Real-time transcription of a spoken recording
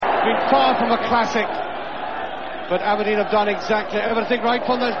It's been far from a classic, but Aberdeen have done exactly everything right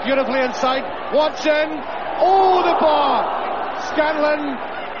from this beautifully inside. Watson, oh, the bar! Scanlon,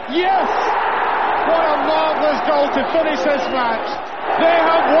 yes! What a marvellous goal to finish this match. They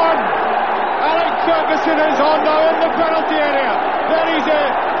have won. Alex Ferguson is on now in the penalty area. There he's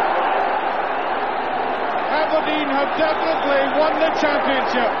in. Aberdeen have definitely won the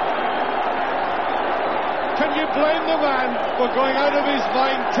championship. Can you blame the man for going out of his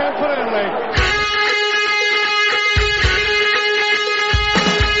mind temporarily?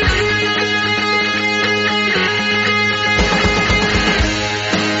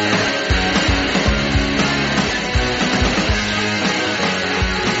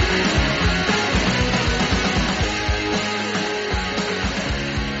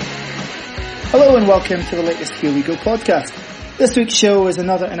 Hello and welcome to the latest Here We Go podcast. This week's show is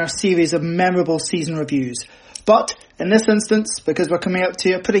another in our series of memorable season reviews. But in this instance, because we're coming up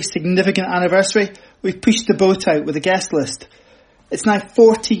to a pretty significant anniversary, we've pushed the boat out with a guest list. It's now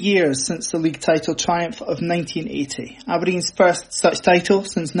 40 years since the league title triumph of 1980. Aberdeen's first such title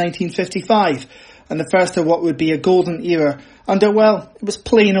since 1955, and the first of what would be a golden era under, well, it was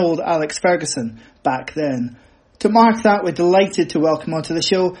plain old Alex Ferguson back then. To mark that, we're delighted to welcome onto the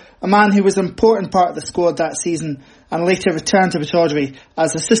show a man who was an important part of the squad that season and later returned to Pittodrie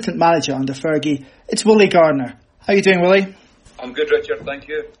as assistant manager under Fergie. It's Willie Garner. How are you doing, Willie? I'm good, Richard, thank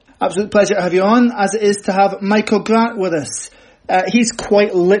you. Absolute pleasure to have you on, as it is to have Michael Grant with us. He's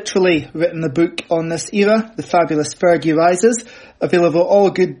quite literally written the book on this era, The Fabulous Fergie Rises, available at all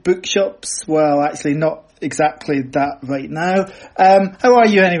good bookshops. Well, actually not exactly that right now. How are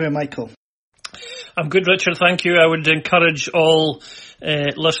you anyway, Michael? I'm good, Richard, thank you. I would encourage all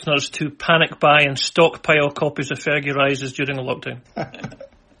listeners to panic buy and stockpile copies of Fergie Rises during the lockdown.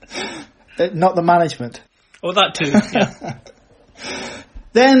 Not the management. Oh, that too, yeah.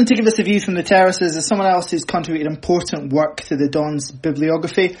 Then, to give us a view from the terraces, is someone else who's contributed important work to the Don's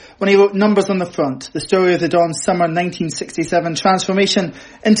bibliography when he wrote Numbers on the Front, the story of the Don's summer 1967 transformation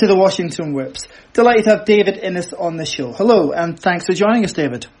into the Washington Whips. Delighted to have David Innes on the show. Hello, and thanks for joining us,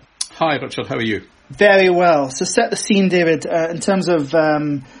 David. Hi, Richard. How are you? Very well. So set the scene, David, in terms of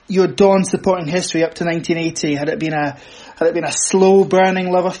your Dawn supporting history up to 1980. Had it been a slow burning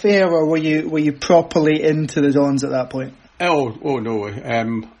love affair, or were you properly into the Dons at that point? Oh no. I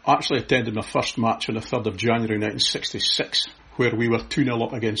actually attended my first match on the 3rd of January 1966, where we were 2-0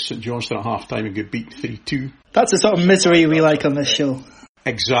 up against St Johnstone at half time and got beat 3-2. That's the sort of misery we like on this show.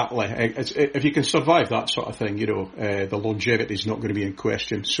 Exactly. If you can survive that sort of thing, the longevity is not going to be in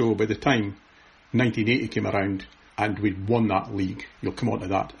question. So by the time 1980 came around and we'd won that league, you'll come on to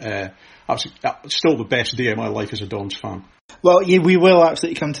that. Still the best day of my life as a Dons fan. Well, yeah, we will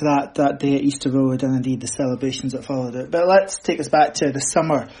absolutely come to that day at Easter Road and indeed the celebrations that followed it. But let's take us back to the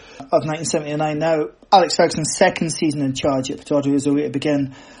summer of 1979 now. Alex Ferguson's second season in charge at Pittodrie was the way to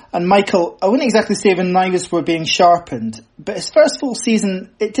begin. And Michael, I wouldn't exactly say the knives were being sharpened, but his first full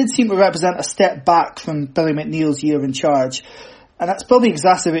season, it did seem to represent a step back from Billy McNeill's year in charge. And that's probably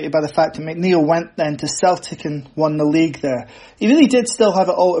exacerbated by the fact that McNeill went then to Celtic and won the league there. He really did still have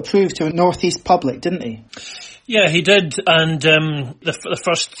it all to prove to a North East public, didn't he? Yeah, he did, and the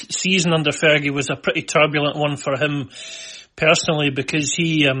first season under Fergie was a pretty turbulent one for him personally, because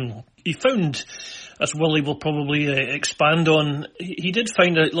he found, as Willie will probably expand on, he did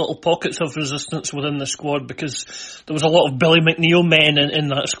find little pockets of resistance within the squad, because there was a lot of Billy McNeill men in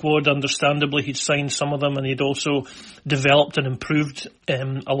that squad. Understandably, he'd signed some of them, and he'd also developed and improved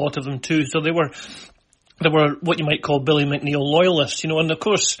a lot of them too. So they were what you might call Billy McNeill loyalists, and of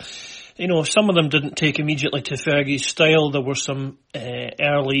course, some of them didn't take immediately to Fergie's style. There were some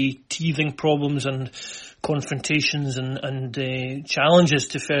early teething problems and confrontations and challenges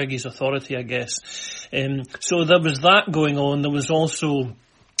to Fergie's authority, I guess. So there was that going on. There was also,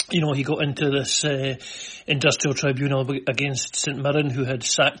 he got into this industrial tribunal against St Mirren, who had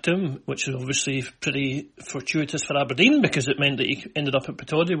sacked him, which is obviously pretty fortuitous for Aberdeen, because it meant that he ended up at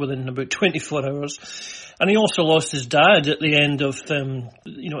Pittodrie within about 24 hours. And he also lost his dad at the end of,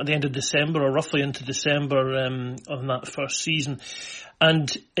 at the end of December, or roughly into December on that first season.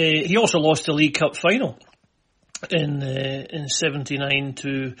 And he also lost the League Cup final in 79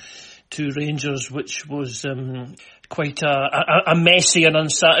 to Rangers, which was quite a messy and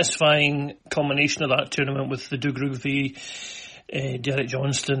unsatisfying combination of that tournament, with the Dougrove v Derek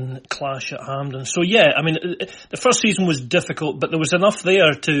Johnston clash at Hampden. So yeah, I mean, the first season was difficult, but there was enough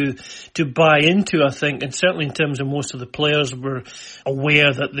there to buy into, I think, and certainly in terms of most of the players were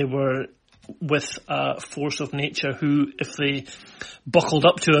aware that they were with a force of nature who, if they buckled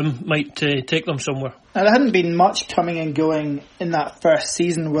up to him, might take them somewhere. Now, there hadn't been much coming and going in that first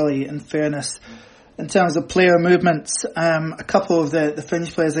season, Willie, in fairness. In terms of player movements, a couple of the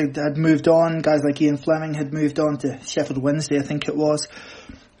fringe players had moved on. Guys like Ian Fleming had moved on to Sheffield Wednesday, I think it was.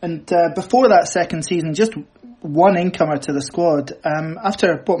 And before that second season, just one incomer to the squad.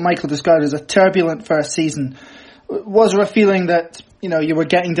 After what Michael described as a turbulent first season, was there a feeling that you were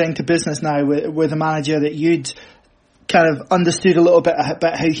getting down to business now with a manager that you'd kind of understood a little bit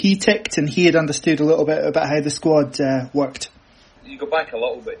about how he ticked, and he had understood a little bit about how the squad worked? You go back a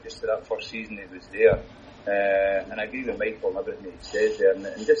little bit just to that first season he was there, and I agree with Michael and everything he says there,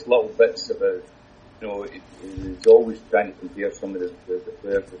 and just little bits about, he was always trying to compare some of the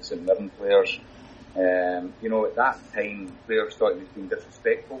players with St Mirren players. At that time, players thought he was being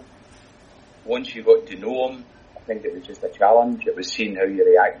disrespectful. Once you got to know him, I think it was just a challenge. It was seeing how you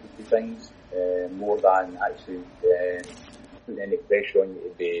reacted to things, more than actually putting any pressure on you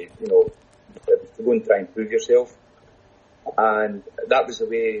to be, to go and try and prove yourself. And that was the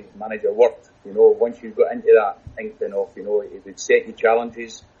way the manager worked. Once you got into that inkling of, he would set you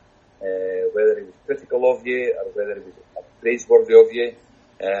challenges, whether it was critical of you or whether it was praiseworthy of you.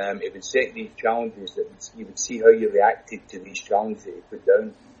 It would set these challenges that you would see how you reacted to these challenges that he put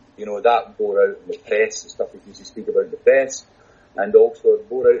down. That bore out in the press, the stuff that used to speak about in the press, and also it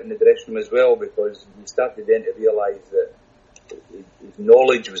bore out in the dressing room as well, because you started then to realise that his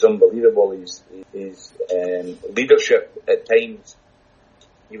knowledge was unbelievable. His leadership at times,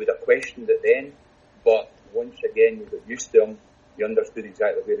 you would have questioned it then, but once again you got used to him, you understood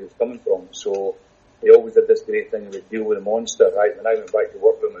exactly where he was coming from. So he always did this great thing, he would deal with a monster, right? When I went back to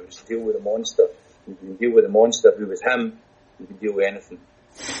work with him, it was deal with a monster. You can deal with a monster who was him, you can deal with anything.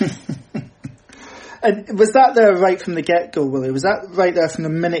 And was that there right from the get-go, Willie? Was that right there from the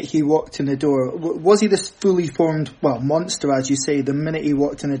minute he walked in the door? Was he this fully formed, monster, as you say, the minute he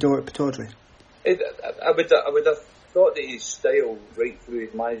walked in the door at Pittodrie? I would have thought that his style right through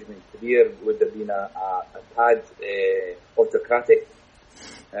his management career would have been a tad autocratic.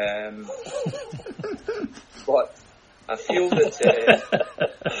 But I feel that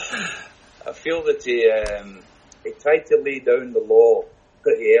he tried to lay down the law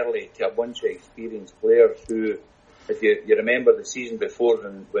pretty early to a bunch of experienced players who, if you remember the season before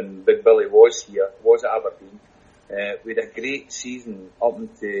when Big Billy was at Aberdeen, we had a great season up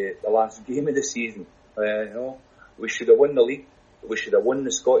into the last game of the season. We should have won the league. We should have won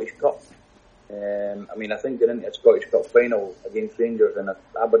the Scottish Cup. I think getting into a Scottish Cup final against Rangers and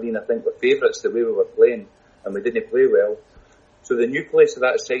Aberdeen, I think, were favourites the way we were playing, and we didn't play well. So the nucleus of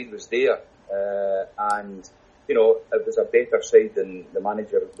that side was there, and it was a better side than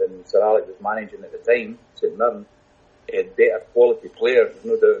than Sir Alec was managing at the time, St Mirren. He had better quality players, there's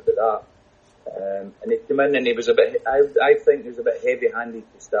no doubt about that. And he came in and he was I think he was a bit heavy-handed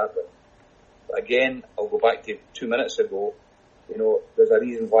to start with. But again, I'll go back to 2 minutes ago, there's a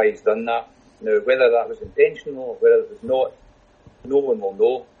reason why he's done that. Now, whether that was intentional or whether it was not, no one will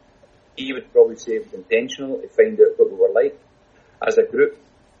know. He would probably say it was intentional to find out what we were like as a group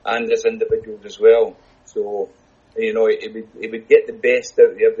and as individuals as well. So, he would get the best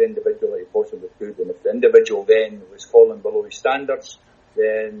out of every individual that he possibly could. And if the individual then was falling below his standards,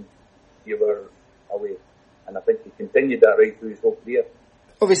 then you were away. And I think he continued that right through his whole career.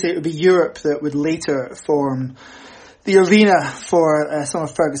 Obviously, it would be Europe that would later form the arena for some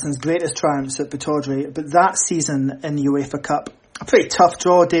of Ferguson's greatest triumphs at Pittodrie. But that season in the UEFA Cup, a pretty tough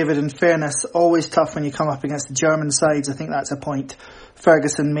draw, David, in fairness. Always tough when you come up against the German sides. I think that's a point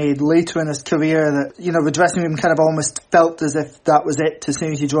Ferguson made later in his career that, the dressing room kind of almost felt as if that was it as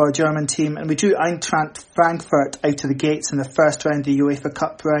soon as you draw a German team. And we drew Eintracht Frankfurt out of the gates in the first round of the UEFA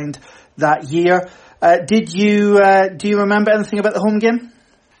Cup round that year. Do you remember anything about the home game?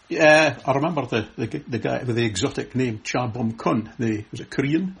 Yeah, I remember the guy with the exotic name, Cha Bum Kun. Was it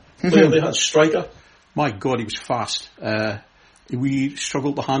Korean player they had, striker? My God, he was fast. We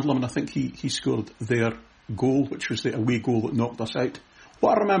struggled to handle him, and I think he scored their goal, which was the away goal that knocked us out.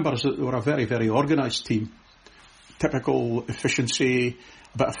 What I remember is that they were a very, very organised team. Typical efficiency,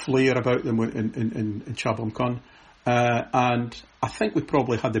 a bit of flair about them in Cha Bum Kun. And I think we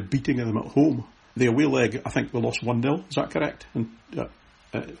probably had the beating of them at home. The away leg, I think we lost 1-0, is that correct? And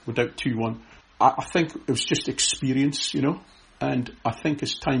without 2-1. I think it was just experience, and I think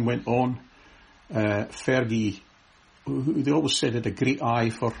as time went on, Fergie, who they always said had a great eye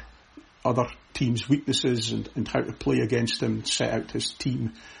for other teams' weaknesses and how to play against them, set out his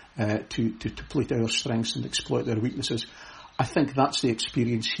team to play to their strengths and exploit their weaknesses. I think that's the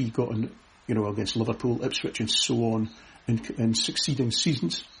experience he got against Liverpool, Ipswich and so on in succeeding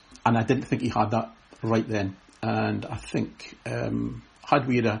seasons. and I didn't think he had that right then. And I think had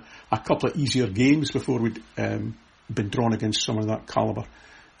we had a couple of easier games before we'd been drawn against someone of that calibre,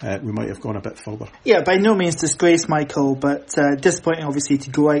 we might have gone a bit further. Yeah, by no means disgrace, Michael, but disappointing obviously to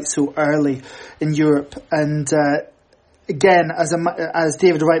go out so early in Europe. And again, as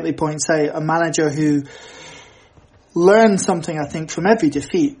David rightly points out, a manager who learned something, I think, from every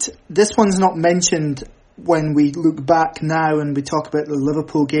defeat. This one's not mentioned when we look back now and we talk about the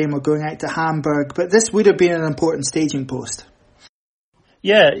Liverpool game or going out to Hamburg, but this would have been an important staging post.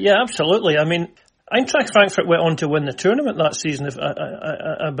 Yeah, absolutely. I mean, Eintracht Frankfurt went on to win the tournament that season, if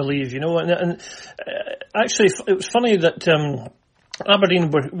I believe, and actually it was funny that Aberdeen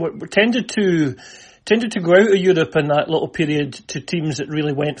were tended to go out of Europe in that little period to teams that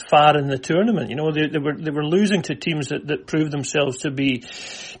really went far in the tournament. They were losing to teams that proved themselves to be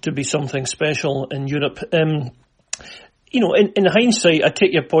something special in Europe. In hindsight, I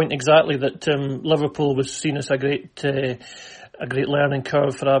take your point exactly that Liverpool was seen as a great learning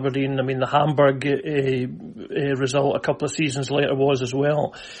curve for Aberdeen. I mean, the Hamburg result a couple of seasons later was as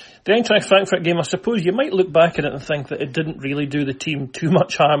well. The Eintracht Frankfurt game, I suppose you might look back at it and think that it didn't really do the team too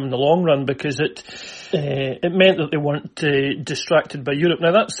much harm in the long run, because it meant that they weren't distracted by Europe.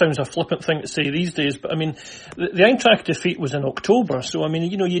 Now, that sounds a flippant thing to say these days, but I mean, the Eintracht defeat was in October, so I mean,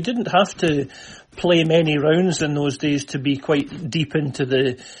 you didn't have to play many rounds in those days to be quite deep into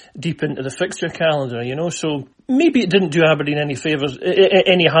the fixture calendar, so maybe it didn't do Aberdeen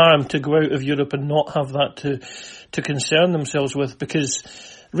any harm to go out of Europe and not have that to concern themselves with, because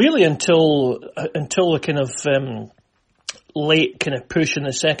really until the kind of late kind of push in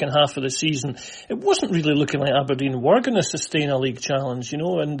the second half of the season, it wasn't really looking like Aberdeen were going to sustain a league challenge,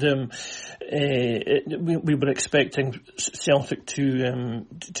 and we were expecting Celtic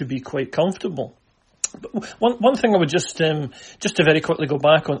to be quite comfortable. But one thing I would just to very quickly go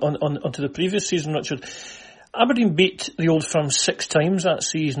back onto the previous season, Richard. Aberdeen beat the Old Firm 6 times that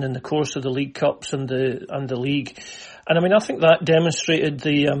season in the course of the League Cups and the league, and I mean, I think that demonstrated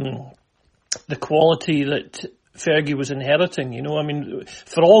the quality that Fergie was inheriting. I mean,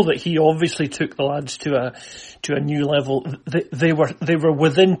 for all that he obviously took the lads to a new level, they were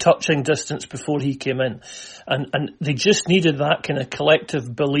within touching distance before he came in, and they just needed that kind of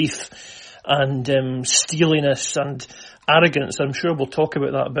collective belief and steeliness and arrogance. I'm sure we'll talk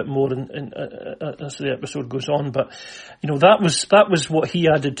about that a bit more as the episode goes on. But that was what he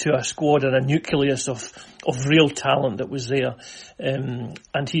added to a squad and a nucleus of real talent that was there,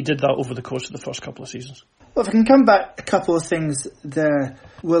 and he did that over the course of the first couple of seasons. Well, if I can come back a couple of things there,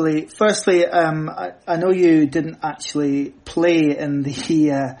 Willie. Firstly, I know you didn't actually play in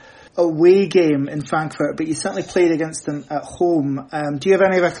the away game in Frankfurt, but you certainly played against them at home. Do you have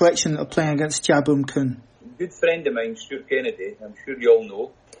any recollection of playing against Jabum Kun? Good friend of mine, Stuart Kennedy, I'm sure you all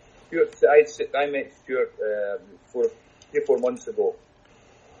know. I met Stuart 3-4 months ago.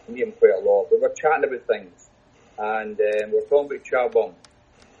 I knew him quite a lot. We were chatting about things, and we were talking about Chabon.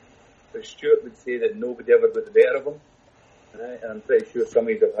 But Stuart would say that nobody ever got the better of him. And I'm pretty sure some of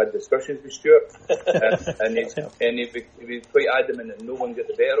you have had discussions with Stuart, and he was quite adamant that no one got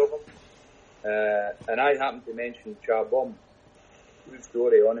the better of him. And I happened to mention Chabon. True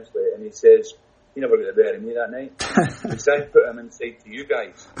story, honestly. And he says, "He never got the better of me that night." Because I put him inside to you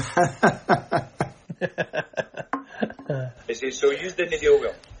guys. He says, "So you didn't deal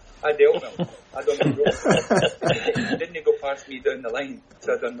with him." I dealt with him. I done my job. He didn't go past me down the line,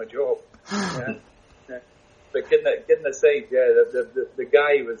 so I done my job. Yeah. But kidding aside, the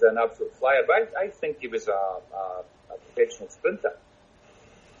guy was an absolute flyer. But I think he was a professional sprinter.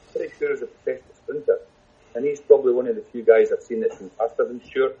 Pretty sure he was a professional sprinter. And he's probably one of the few guys I've seen that's been faster than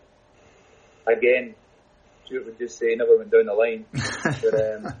Stuart. Again, Stuart would just say he never went down the line.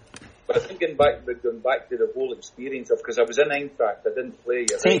 But I think going back to the whole experience of, because I was in Eintracht, I didn't play.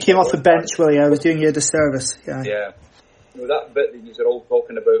 I think you came off the bench, Willie. I was doing you a disservice. Yeah. That bit that you're all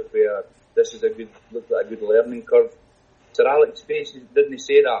talking about, where this is looked like a good learning curve. Sir Alex Pace didn't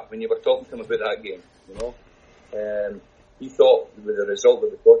say that when you were talking to him about that game. He thought with the result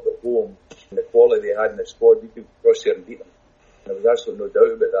that we got at home and the quality they had in the squad, we could cross here and beat them. And there was absolutely no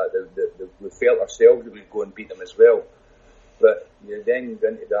doubt about that. We felt ourselves that we'd go and beat them as well. But you then go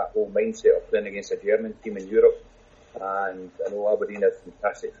into that whole mindset of playing against a German team in Europe, and I know Aberdeen had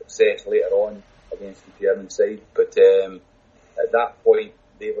fantastic success later on against the German side, but at that point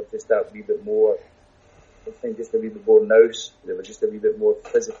they were just a wee bit more, I think, just a wee bit more nous. They were just a wee bit more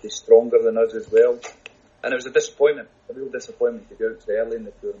physically stronger than us as well, and it was a real disappointment to go out so early in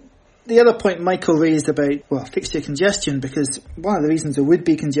the tournament. The other point Michael raised about, fixture congestion, because one of the reasons there would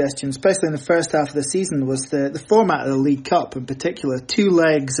be congestion, especially in the first half of the season, was the format of the League Cup in particular. 2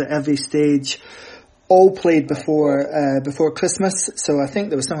 legs at every stage, all played before Christmas. So I think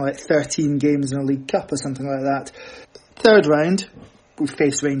there was something like 13 games in a League Cup or something like that. Third round, we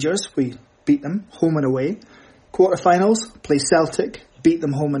faced Rangers. We beat them home and away. Quarterfinals, play Celtic, beat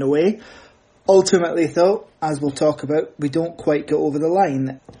them home and away. Ultimately, though, as we'll talk about, we don't quite get over the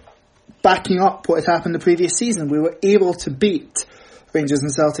line. Backing up what had happened the previous season, we were able to beat Rangers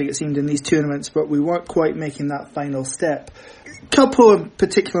and Celtic, it seemed, in these tournaments, but we weren't quite making that final step. Couple of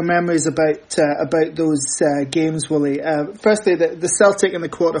particular memories about those games, Willie. Firstly, the Celtic in the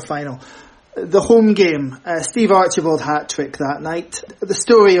quarter-final. The home game, Steve Archibald hat-trick that night. The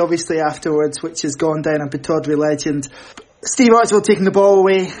story, obviously, afterwards, which has gone down in Pittodrie legend. Steve Archibald taking the ball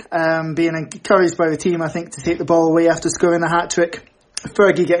away, being encouraged by the team, I think, to take the ball away after scoring the hat-trick.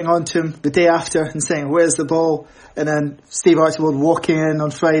 Fergie getting on to him the day after and saying, "Where's the ball?" And then Steve Archibald walking in on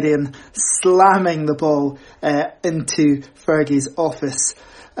Friday and slamming the ball into Fergie's office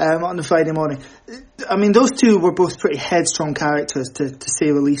on the Friday morning. I mean, those two were both pretty headstrong characters, to say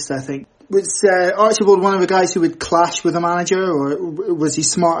the least, I think. Was Archibald one of the guys who would clash with a manager, or was he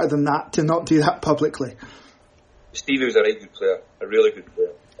smarter than that to not do that publicly? Stevie was a right good player, a really good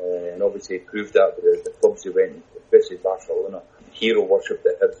player, and obviously he proved that with the clubs he went, especially Barcelona. Hero worshipped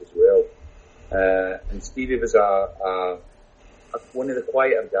at Hibs as well. And Stevie was one of the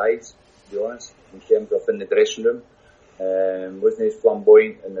quieter guys, to be honest, in terms of in the dressing room. Wasn't as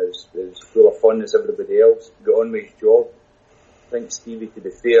flamboyant and as full of fun as everybody else. Got on with his job. I think Stevie, to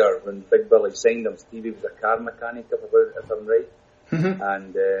be fair, when Big Billy signed him, Stevie was a car mechanic, if I'm right. Mm-hmm.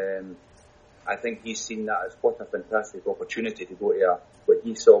 And I think he's seen that as what a fantastic opportunity to go to what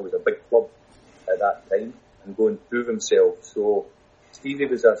he saw was a big club at that time and go and prove himself. So Stevie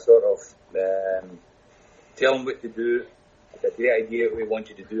was a sort of tell him what to do, had a great idea what he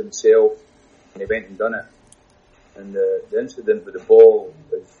wanted to do himself, and he went and done it. And the incident with the ball,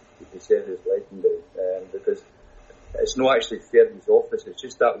 as he said, is legendary, because it's not actually Fergie's office, it's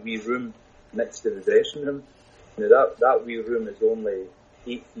just that wee room next to the dressing room. Now that wee room is only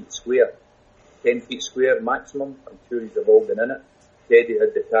 8 feet square, 10 feet square maximum. I'm sure he's all been in it. Teddy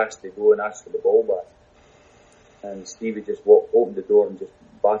had the task to go and ask for the ball back. And Stevie just opened the door and just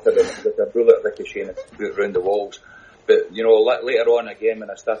battered him with a bullet ricocheting it around the walls. But, later on again,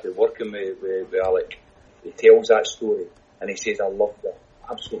 when I started working with Alec, he tells that story and he says, "I loved it,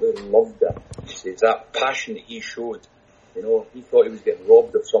 absolutely loved it." He says that passion that he showed, he thought he was getting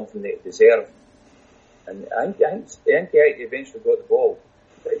robbed of something that he deserved. And I think he eventually got the ball.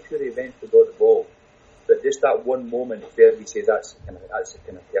 I'm pretty sure he eventually got the ball. But just that one moment, Fergie says, that's the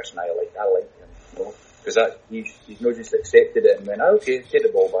kind of person I like him, because he's not just accepted it and went, "Okay, take the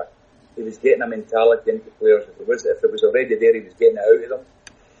ball back." He was getting a mentality into players. If it was already there, he was getting it out of them.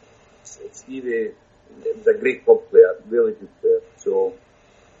 Stevie was a great club player, really good player. So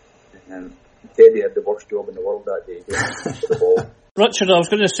Teddy had the worst job in the world that day, getting the ball. Richard, I was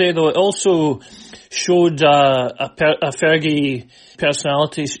going to say, though, it also showed a Fergie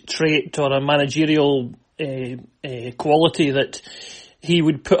personality trait or a managerial quality that he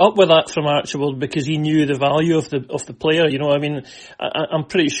would put up with that from Archibald because he knew the value of the player. I mean, I'm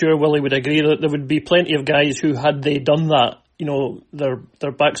pretty sure Willie would agree that there would be plenty of guys who, had they done that,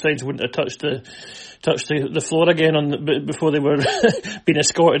 their backsides wouldn't have touched the floor again before they were being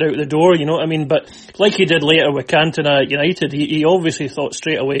escorted out the door. You know what I mean? But like he did later with Cantona at United, he obviously thought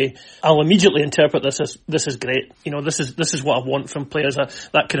straight away, "I'll immediately interpret this as this is great. This is what I want from players."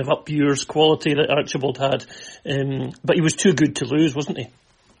 That kind of up yours quality that Archibald had. But he was too good to lose, wasn't he?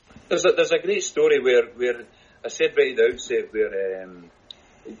 There's a great story where I said right at the outset where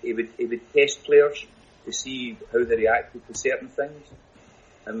he would test players to see how they reacted to certain things.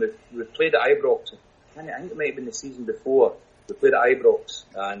 And we played at Ibrox. I think it might have been the season before. We played at Ibrox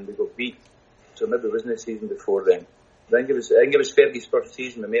and we got beat. So maybe it wasn't the season before then. I think it was Fergie's first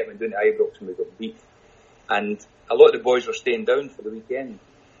season. We met him down at Ibrox and we got beat. And a lot of the boys were staying down for the weekend.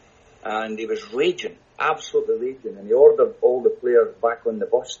 And he was raging, absolutely raging. And he ordered all the players back on the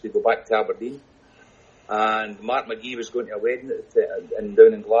bus to go back to Aberdeen. And Mark McGee was going to a wedding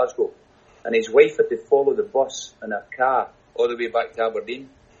down in Glasgow. And his wife had to follow the bus in a car all the way back to Aberdeen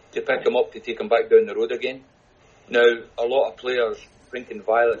to pick him up to take him back down the road again. Now, a lot of players drinking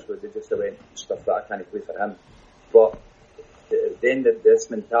violence where they just went stuff that I can't play for him. But then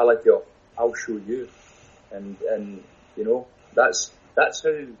this mentality of "I'll show you," and that's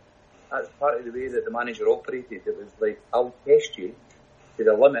part of the way that the manager operated. It was like, "I'll test you to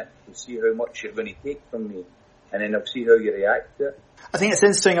the limit to see how much you're going to take from me." and then I'll see how you react to it. I think it's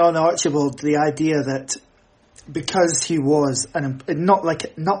interesting on Archibald, the idea that because he was not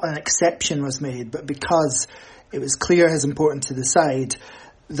an exception was made, but because it was clear his importance to the side,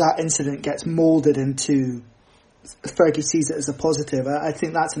 that incident gets moulded into Fergie sees it as a positive. I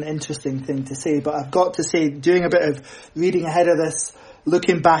think that's an interesting thing to say, but I've got to say, doing a bit of reading ahead of this,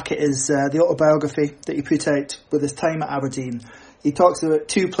 looking back at his the autobiography that he put out with his time at Aberdeen, he talks about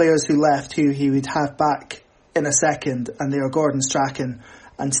two players who left who he would have back in a second, and they are Gordon Strachan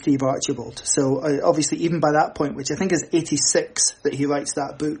and Steve Archibald. So obviously, even by that point, which I think is 86 that he writes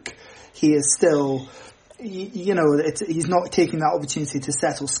that book, he is still, he's not taking that opportunity to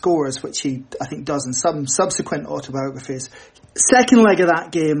settle scores, which he, I think, does in some subsequent autobiographies. Second leg of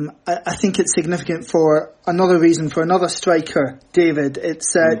that game, I think it's significant for another reason, for another striker, David.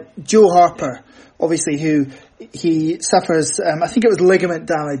 It's Joe Harper, obviously, who he suffers, I think it was ligament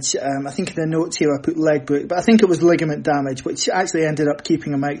damage. I think in the notes here I put leg break, but I think it was ligament damage, which actually ended up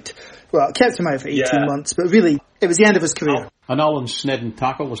keeping him out. Well, it kept him out for 18 months, but really, it was the end of his career. An Alan Snedden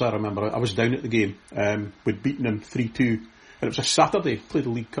tackle, as I remember. I was down at the game. We'd beaten him 3-2. And it was a Saturday. Played the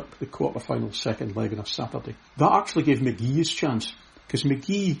League Cup, the quarter-final, second leg on a Saturday. That actually gave McGee his chance. Because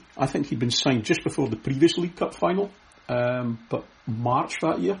McGee, I think he'd been signed just before the previous League Cup final. But March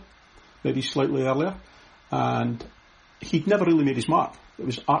that year. Maybe slightly earlier. And he'd never really made his mark. It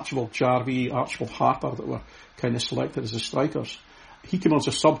was Archibald Jarvie, Archibald Harper that were kind of selected as the strikers. He came on as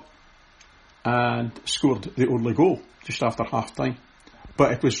a sub and scored the only goal just after half-time.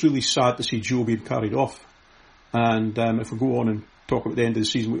 But it was really sad to see Joe being carried off. And if we go on and talk about the end of the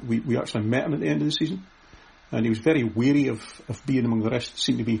season, we actually met him at the end of the season. And he was very wary of being among the rest,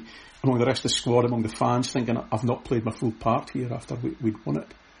 seemed to be among the rest of the squad, among the fans, thinking, I've not played my full part here after we'd won it.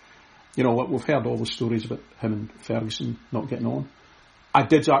 You know, we've heard all the stories about him and Ferguson not getting on. I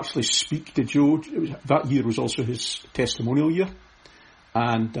did actually speak to Joe. That year was also his testimonial year.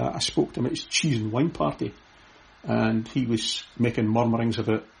 And I spoke to him at his cheese and wine party. And he was making murmurings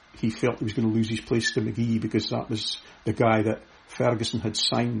about he felt he was going to lose his place to McGee because that was the guy that Ferguson had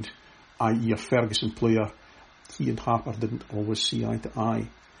signed, i.e. a Ferguson player. He and Harper didn't always see eye to eye.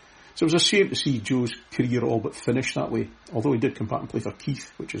 So it was a shame to see Joe's career all but finish that way, although he did come back and play for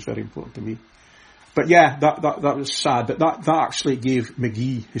Keith, which is very important to me. But yeah, that was sad, but that actually gave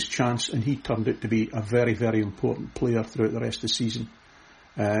McGee his chance, and he turned out to be a very, very important player throughout the rest of the season.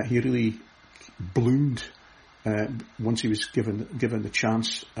 He really bloomed once he was given the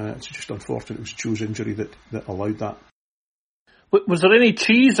chance. It's just unfortunate it was Joe's injury that allowed that. Was there any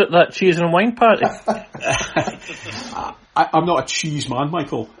cheese at that cheese and wine party? I'm not a cheese man,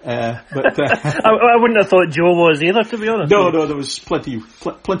 Michael, but I wouldn't have thought Joe was either, to be honest. No, there was plenty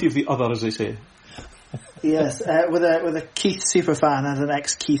of the other, as they say. Yes, with a Keith superfan and an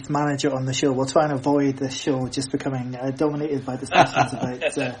ex-Keith manager on the show, we'll try and avoid this show just becoming dominated by discussions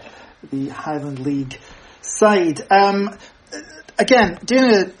about the Highland League side. Again,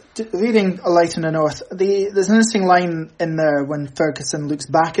 reading A Light in the North, there's an interesting line in there when Ferguson looks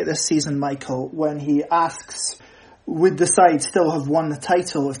back at this season, Michael, when he asks, would the side still have won the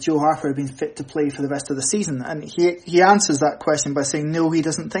title if Joe Harper had been fit to play for the rest of the season? And he answers that question by saying, no, he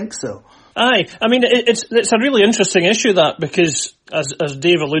doesn't think so. Aye, I mean, it's a really interesting issue, that, because as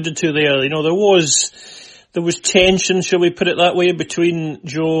Dave alluded to there, you know, there was tension, shall we put it that way, between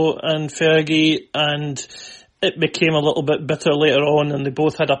Joe and Fergie, and it became a little bit bitter later on, and they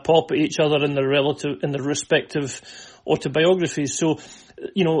both had a pop at each other in their respective autobiographies. So,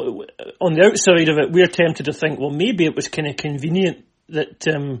 you know, on the outside of it, we're tempted to think, well, maybe it was kind of convenient that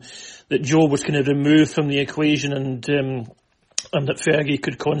Joe was kind of removed from the equation, and that Fergie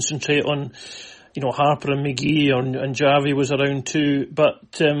could concentrate on, you know, Harper and McGee, and Jarvie was around too.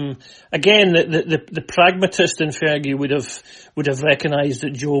 But again, the pragmatist in Fergie would have recognised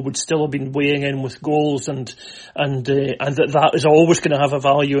that Joe would still have been weighing in with goals, and that is always going to have a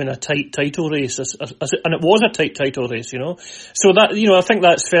value in a tight title race, and it was a tight title race, you know. So that, you know, I think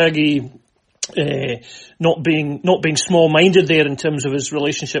that's Fergie not being small-minded there in terms of his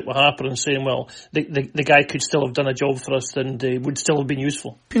relationship with Harper, and saying, well, the guy could still have done a job for us and would still have been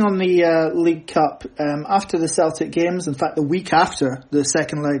useful. On the League Cup, after the Celtic games, in fact the week after the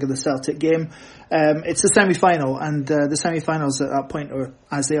second leg of the Celtic game, it's the semi-final, and the semi-finals at that point are,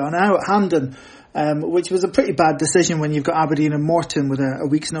 as they are now, at Hampden, which was a pretty bad decision when you've got Aberdeen and Morton with a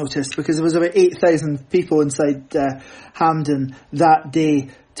week's notice, because there was about 8,000 people inside Hampden that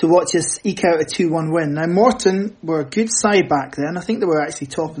day to watch us eke out a 2-1 win. Now, Morton were a good side back then. I think they were actually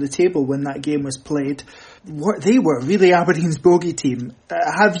top of the table when that game was played. They were really Aberdeen's bogey team.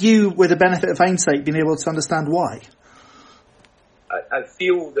 Have you, with the benefit of hindsight, been able to understand why? I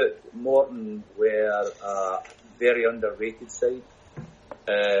feel that Morton were a very underrated side.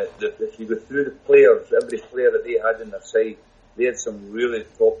 If you go through the players, every player that they had in their side, they had some really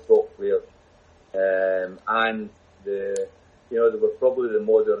top players, and they were probably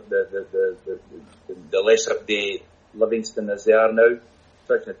the lesser day Livingston as they are now.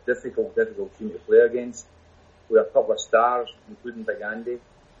 Such a difficult team to play against. We had a couple of stars, including Big Andy.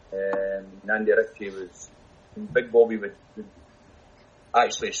 Andy Ritchie Big Bobby would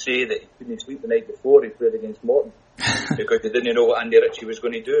actually say that he couldn't sleep the night before he played against Morton because he didn't know what Andy Ritchie was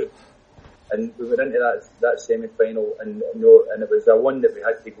going to do. And we went into that semi-final, and it was the one that we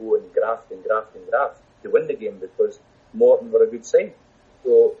had to go and graft to win the game because Morton were a good side.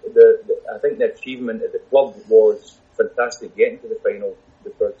 So I think the achievement at the club was fantastic getting to the final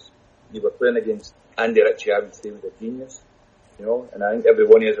because you were playing against Andy Ritchie. I would say was a genius, and I think every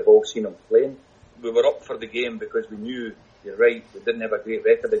one of us have all seen him playing. We were up for the game because we knew, you're right, we didn't have a great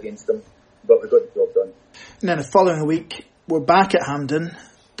record against them, but we got the job done. And then the following week, we're back at Hampden,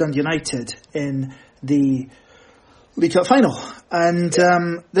 Dundee United, in the League Cup final. And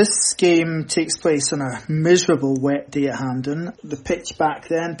this game takes place on a miserable wet day at Hampden. The pitch back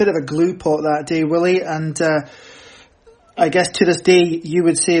then, bit of a glue pot that day, Willie, and I guess to this day you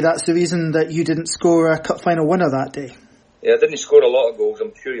would say that's the reason that you didn't score a cup final winner that day. Yeah, I didn't score a lot of goals.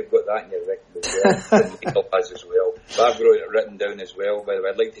 I'm sure you've got that in your record as well. Michael has as well. But I've got it written down as well. By the way,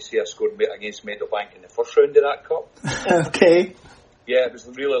 I'd like to say I scored against Meadowbank in the first round of that cup. Okay. Yeah, it was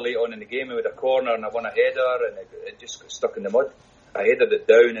really late on in the game. We had a corner and I won a header and it just got stuck in the mud. I headed it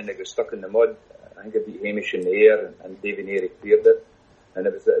down and it got stuck in the mud. I think I beat Hamish in the air and Davy Neary cleared it. And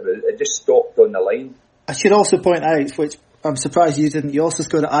it just stopped on the line. I should also point out, which I'm surprised you didn't, you also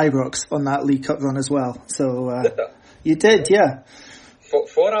scored at Ibrox on that League Cup run as well. So you did, yeah.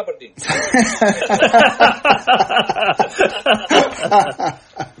 For Aberdeen.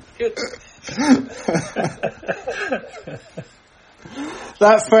 Good.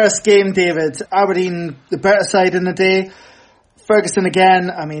 That first game, David, Aberdeen, the better side in the day. Ferguson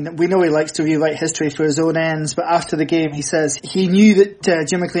again, I mean, we know he likes to rewrite history for his own ends, but after the game he says he knew that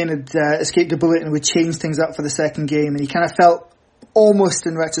Jim McLean had escaped a bullet and would change things up for the second game, and he kind of felt almost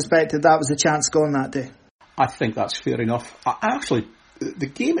in retrospect that was a chance gone that day. I think that's fair enough. Actually, the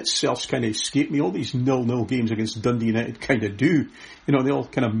game itself's kind of escaped me. All these 0-0 games against Dundee United kind of do. They all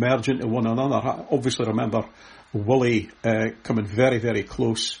kind of merge into one another. I obviously remember Willie coming very, very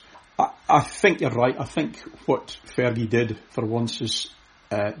close. I think you're right. I think what Fergie did for once is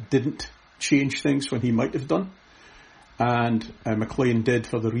didn't change things when he might have done. And McLean did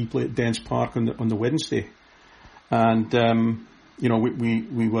for the replay at Dens Park on the Wednesday. And,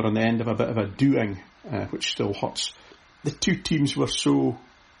 we were on the end of a bit of a doing, which still hurts. The two teams were so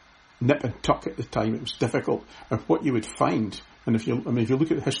nip and tuck at the time, it was difficult. And what you would find, and if you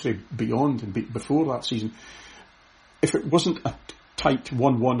look at the history beyond and before that season, if it wasn't a tight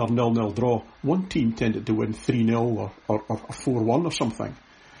 1-1 or 0-0 draw, one team tended to win 3-0 or 4-1 or something.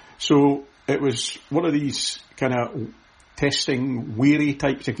 So it was one of these kind of testing, wary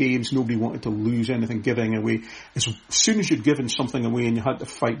types of games. Nobody wanted to lose anything giving away. As soon as you'd given something away and you had to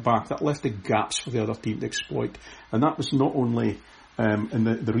fight back, that left the gaps for the other team to exploit. And that was not only in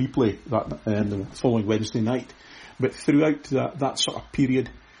the replay the following Wednesday night, but throughout that sort of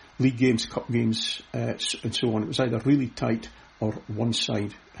period, league games, cup games, and so on. It was either really tight or one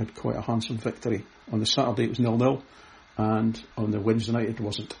side had quite a handsome victory. On the Saturday it was 0-0, and on the Wednesday night it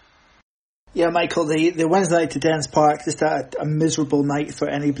wasn't. Yeah, Michael, the Wednesday night to Dens Park, just a miserable night for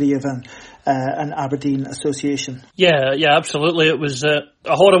anybody of an Aberdeen association. Yeah, absolutely. It was a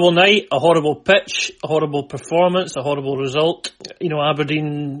horrible night, a horrible pitch, a horrible performance, a horrible result.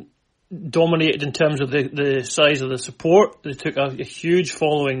 Aberdeen dominated in terms of the size of the support. They took a huge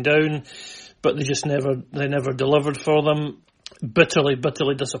following down, but they never delivered for them. Bitterly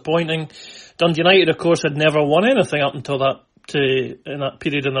disappointing. Dundee United, of course, had never won anything up until in that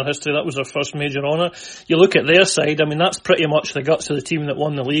period in their history. That was their first major honour. You look at their side, I mean, that's pretty much the guts of the team that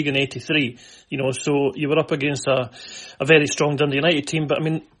won the league in 83. So you were up against a very strong Dundee United team, but I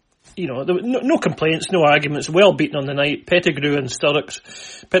mean, there were no complaints, no arguments, well beaten on the night. Pittodrie and Sturrock.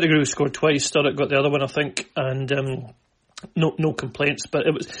 Pittodrie scored twice, Sturrock got the other one, I think, and no complaints, but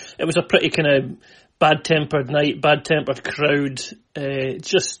it was a pretty kind of bad-tempered night, bad-tempered crowd,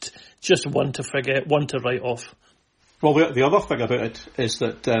 just one to forget, one to write off. Well, the other thing about it is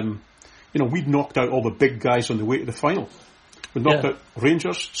that, we'd knocked out all the big guys on the way to the final. We knocked out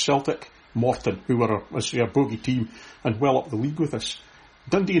Rangers, Celtic, Morton, who were a bogey team and well up the league with us.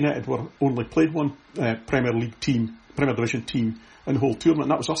 Dundee United only played one Premier Division team in the whole tournament,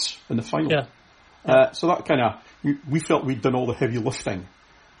 and that was us in the final. Yeah. So that kind of, we felt we'd done all the heavy lifting,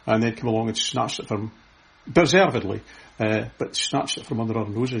 and they'd come along and snatched it from deservedly, but snatched it from under our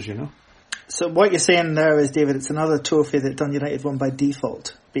noses, you know. So what you're saying there is, David, it's another trophy that Dundee United won by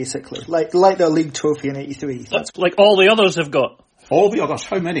default, basically. Like their league trophy in 83. That's like all the others have got. All the others,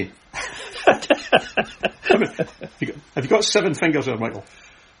 how many? Have you got 7 fingers there, Michael?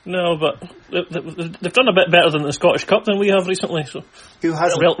 No, but they've done a bit better than the Scottish Cup than we have recently. So who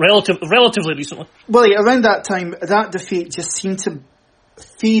hasn't? Relatively recently. Well, yeah, around that time, that defeat just seemed to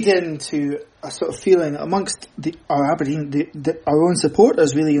feed into a sort of feeling amongst our Aberdeen, our own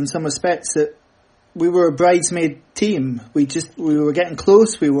supporters, really, in some respects, that we were a bridesmaid team. We were getting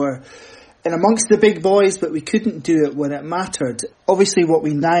close. We were in amongst the big boys, but we couldn't do it when it mattered. Obviously, what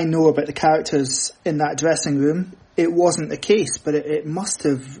we now know about the characters in that dressing room, it wasn't the case, but it must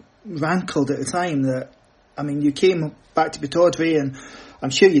have rankled at the time that, I mean, you came back to Pittodrie and I'm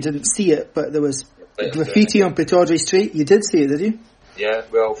sure you didn't see it, but there was graffiti on Pittodrie Street. You did see it, did you? Yeah,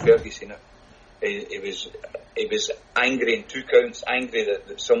 well, Fergie seen it. He was angry in 2 counts, angry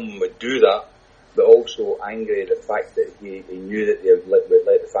that someone would do that, but also angry at the fact that he knew that they would let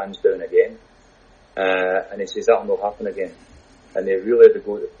the fans down again. And he says that'll not happen again. And they really had to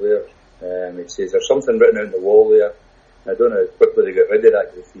go to the players. He says there's something written out on the wall there. I don't know how quickly they got rid of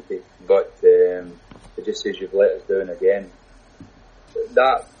that graffiti, but it just says you've let us down again.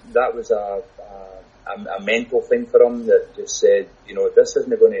 That was a mental thing for him that just said, you know, this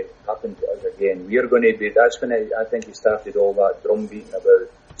isn't going to happen to us again. We're going to be. That's when I think he started all that drum beating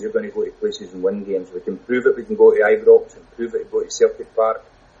about we're going to go to places and win games. We can prove it. We can go to Ibrox and prove it. Go to Celtic Park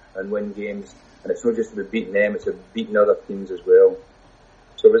and win games. And it's not just about beating them; it's about beating other teams as well.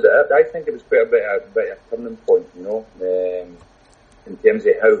 So I think it was quite a bit of a turning point, you know, in terms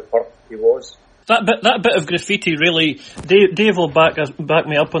of how hurt he was. That bit of graffiti really, Dave will back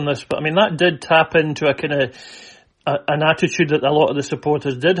me up on this, but I mean that did tap into a kind of an attitude that a lot of the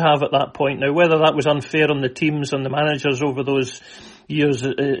supporters did have at that point. Now, whether that was unfair on the teams and the managers over those years,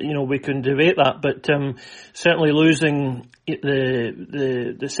 you know, we can debate that. But certainly losing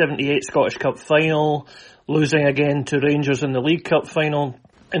the 78 Scottish Cup final, losing again to Rangers in the League Cup final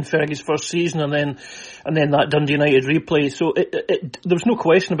in Fergie's first season, and then that Dundee United replay. So there was no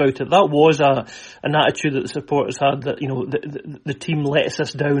question about it. That was an attitude that the supporters had, that, you know, the team lets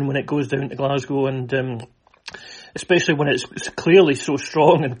us down when it goes down to Glasgow, and especially when it's clearly so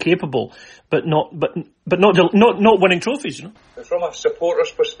strong and capable, but not winning trophies. You know, from a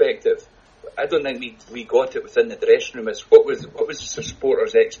supporter's perspective, I don't think we got it within the dressing room. As what was the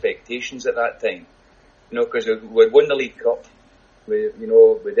supporters' expectations at that time? You know, because we'd won the League Cup. We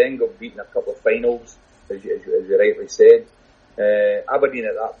then got beaten a couple of finals, as you rightly said. Aberdeen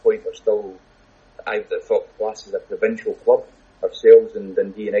at that point were still, I thought, classed as a provincial club. Ourselves and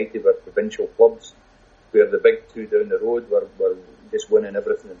Dundee United were provincial clubs, where the big two down the road were just winning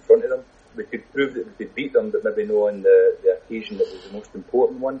everything in front of them. We could prove that we could beat them, but maybe not on the occasion that was the most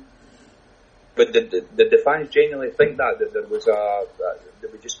important one. But did the fans genuinely think that there was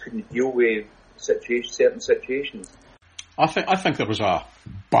that we just couldn't deal with certain situations? I think there was a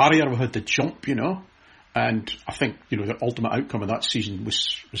barrier we had to jump, you know, and I think, you know, the ultimate outcome of that season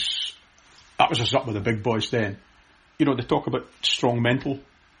was us up with the big boys then. You know, they talk about strong mental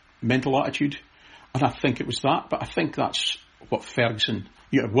attitude, and I think it was that. But I think that's what Ferguson,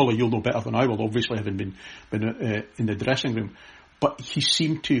 Willie, you'll know better than I will, obviously, having been in the dressing room. But he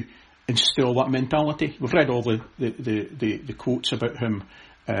seemed to instill that mentality. We've read all the quotes about him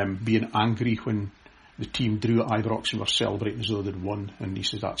being angry when the team drew at Ibrox and were celebrating as though they'd won, and he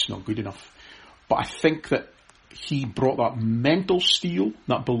says that's not good enough. But I think that he brought that mental steel,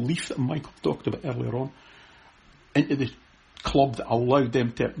 that belief that Michael talked about earlier on, into the club that allowed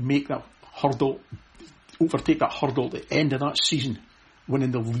them to make that hurdle, overtake that hurdle at the end of that season,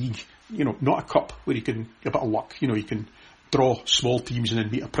 winning the league. You know, not a cup where you can get a bit of luck. You know, you can draw small teams and then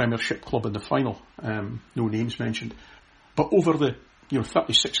beat a Premiership club in the final. No names mentioned. But over the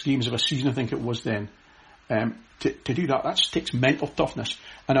 36 games of a season, I think it was then, to do that takes mental toughness.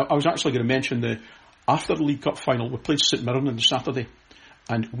 And I was actually going to mention after the League Cup final, we played St Mirren on the Saturday,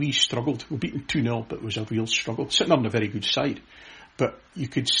 and we struggled. We beat them 2-0, but it was a real struggle. St Mirren a very good side, but you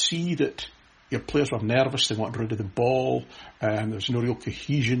could see that your players were nervous. They wanted rid of the ball. There was no real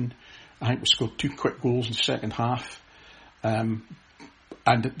cohesion. I think we scored 2 quick goals in the second half. And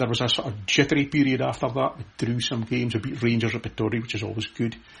there was a sort of jittery period after that. We drew some games. We beat Rangers at Pittodrie, which is always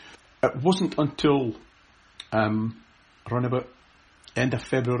good. It wasn't until around about end of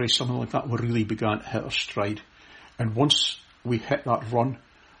February, something like that, we really began to hit our stride. And once we hit that run,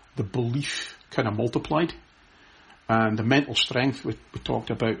 the belief kind of multiplied. And the mental strength we talked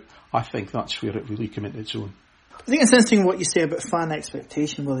about, I think that's where it really came into its own. I think it's interesting what you say about fan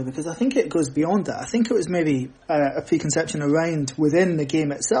expectation, Willie, because I think it goes beyond that. I think it was maybe a preconception around within the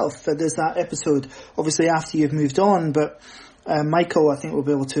game itself. There's that episode, obviously after you've moved on, but Michael, I think, will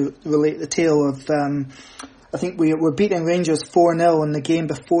be able to relate the tale of, I think we were beating Rangers 4-0 in the game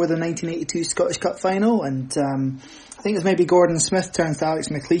before the 1982 Scottish Cup final, and I think it's maybe Gordon Smith turns to Alex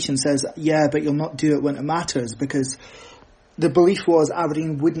McLeish and says, yeah, but you'll not do it when it matters, because the belief was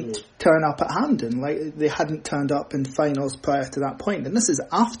Aberdeen wouldn't turn up at Hampden, like they hadn't turned up in finals prior to that point, and this is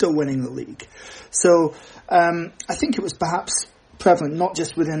after winning the league. So I think it was perhaps prevalent not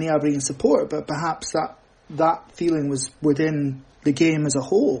just within the Aberdeen support, but perhaps that feeling was within the game as a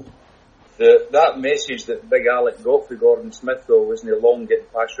whole. That message that Big Alec got for Gordon Smith, though, wasn't long getting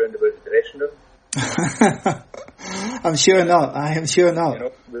passed around about the dressing room. I'm sure not. I am sure not. You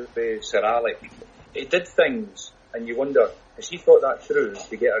know, with Sir Alec, he did things, and you wonder, has he thought that through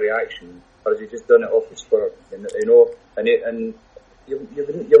to get a reaction, or has he just done it off the spur? And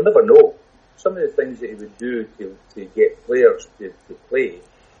you'll never know. Some of the things that he would do to get players to play,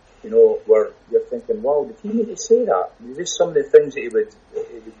 you know, where you're thinking, wow, did he need to say that? Just some of the things that he would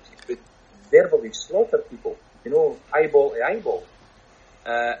verbally slaughter people, you know, eyeball to eyeball.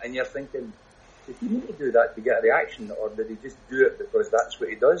 And you're thinking, did he need to do that to get a reaction, or did he just do it because that's what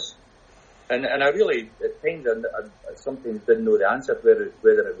he does? And I really, at times, I sometimes didn't know the answer, whether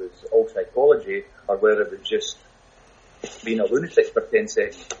it was all psychology or whether it was just being a lunatic for 10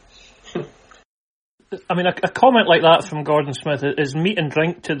 seconds. I mean, a comment like that from Gordon Smith is meat and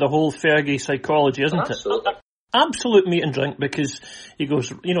drink to the whole Fergie psychology, isn't Absolutely. it? Absolute meat and drink, because he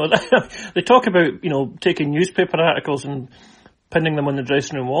goes, you know, they talk about, you know, taking newspaper articles and pinning them on the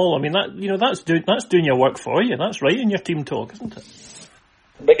dressing room wall. I mean, that, you know, that's doing your work for you. That's writing your team talk, isn't it?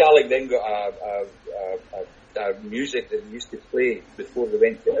 Big Alec then got a music that he used to play before they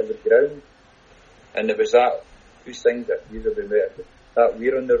went to every ground, and it was that, who sings it? That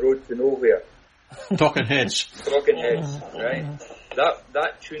We're on the Road to Nowhere. Talking Heads. Talking Heads, right?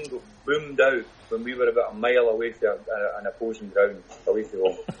 That tune got boomed out when we were about a mile away from an opposing ground, away from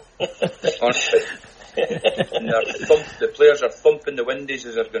home. Honestly. And the players are thumping the windows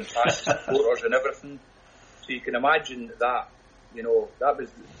as they're going past, supporters and everything. So you can imagine that, you know, that was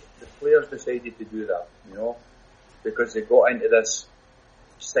the players decided to do that, you know, because they got into this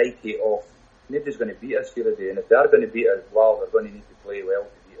psyche of nobody's going to beat us here today, and if they are going to beat us, well, they're going to need to play well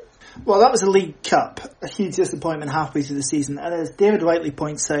to beat us. Well, that was a League Cup, a huge disappointment halfway through the season, and as David rightly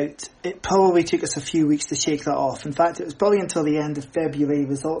points out, it probably took us a few weeks to shake that off. In fact, it was probably until the end of February.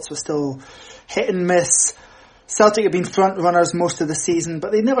 Results were still hit and miss. Celtic had been front runners most of the season,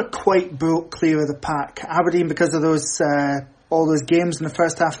 but they never quite broke clear of the pack. Aberdeen, because of those all those games in the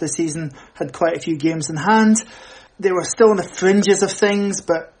first half of the season, had quite a few games in hand. They were still on the fringes of things,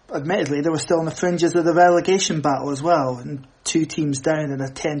 but admittedly they were still on the fringes of the relegation battle as well, and 2 teams down in a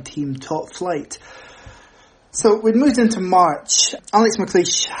 10-team top flight. So we'd moved into March. Alex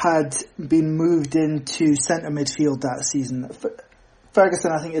McLeish had been moved into centre midfield that season.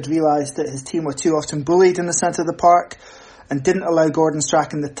 Ferguson, I think, had realised that his team were too often bullied in the centre of the park and didn't allow Gordon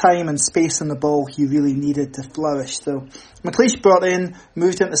Strachan the time and space on the ball he really needed to flourish. So McLeish brought in,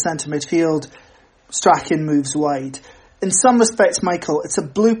 moved into centre midfield. Strachan moves wide. In some respects, Michael, it's a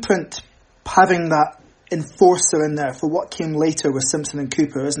blueprint having that enforcer in there for what came later with Simpson and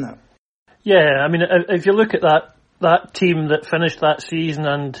Cooper, isn't it? Yeah, I mean, if you look at that team that finished that season,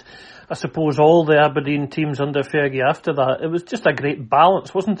 and I suppose all the Aberdeen teams under Fergie after that, it was just a great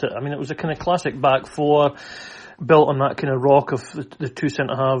balance, wasn't it? I mean, it was a kind of classic back four, built on that kind of rock of the 2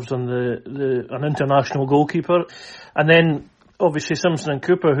 centre-halves and an international goalkeeper. And then, obviously, Simpson and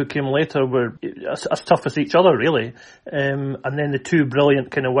Cooper, who came later, were as tough as each other, really. And then the 2 brilliant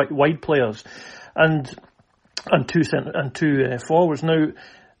kind of wide players, and 2 forwards. Now,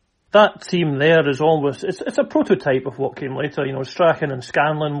 that team there is always, it's a prototype of what came later. You know, Strachan and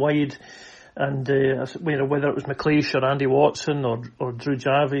Scanlon wide, and whether it was McLeish or Andy Watson or Drew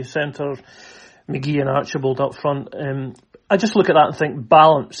Jarvie centre, McGee and Archibald up front. I just look at that and think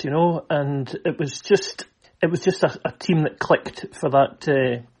balance, you know, and it was just a team that clicked for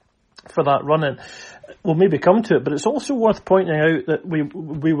that run-in. We'll maybe come to it, but it's also worth pointing out that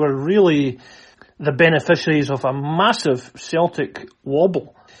we were really the beneficiaries of a massive Celtic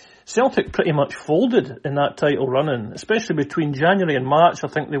wobble. Celtic pretty much folded in that title run-in, especially between January and March. I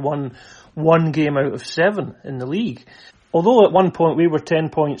think they won 1 game out of 7 in the league. Although at one point we were 10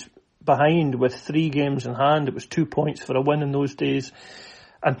 points behind with 3 games in hand, it was 2 points for a win in those days.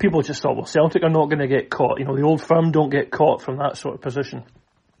 And people just thought, well, Celtic are not going to get caught. You know, the old firm don't get caught from that sort of position.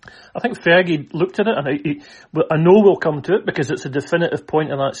 I think Fergie looked at it, and I know we'll come to it because it's a definitive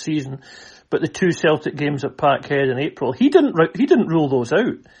point in that season. But the 2 Celtic games at Parkhead in April, he didn't rule those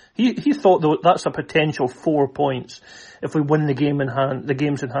out. He thought though that's a potential 4 points if we win the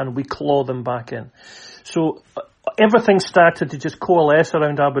games in hand, we claw them back in. So everything started to just coalesce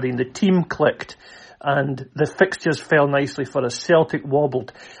around Aberdeen. The team clicked, and the fixtures fell nicely for us. Celtic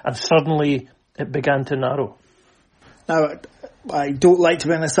wobbled, and suddenly it began to narrow. Now, I don't like to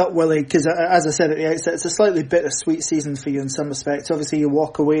bring this up, Willie, because as I said at the outset, it's a slightly bittersweet season for you in some respects. Obviously, you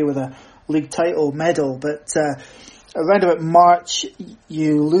walk away with a league title medal, but around about March,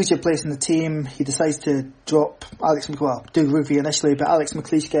 you lose your place in the team. He decides to drop do Rufy initially, but Alex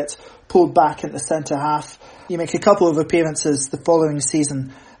McLeish gets pulled back into centre half. You make a couple of appearances the following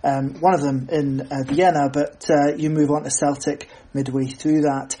season, one of them in Vienna, but you move on to Celtic midway through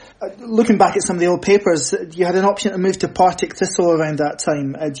that. Looking back at some of the old papers, you had an option to move to Partick Thistle around that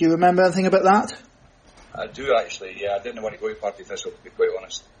time. Do you remember anything about that? I do actually, yeah. I didn't want to go to Partick Thistle, to be quite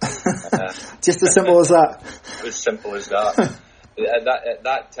honest. Just as simple as that? As simple as that. At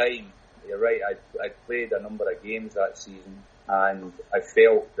that time, you're right, I played a number of games that season, and I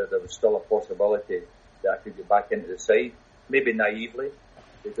felt that there was still a possibility that I could get back into the side, maybe naively,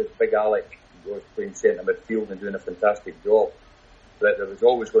 because Big Alec was playing centre midfield and doing a fantastic job. But there was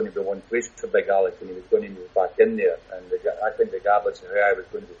always going to be one place for Big Alec, and he was going to move back in there. And I think regardless of how I was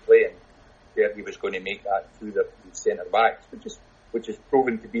going to be playing, Fergie was going to make that through the centre backs, which is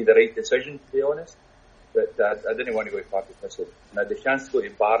proven to be the right decision, to be honest. But I didn't want to go to Partick Thistle. And I had the chance to go to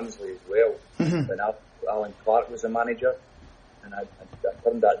Barnsley as well, when Alan Clark was the manager. And I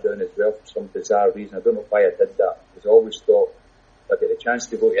turned that down as well for some bizarre reason. I don't know why I did that, because I always thought if I get a chance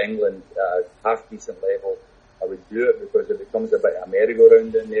to go to England at a half-decent level, I would do it, because it becomes a bit of a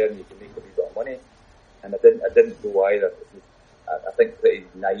merry-go-round in there and you can make a wee bit of money. And I didn't go either. It was, I think, pretty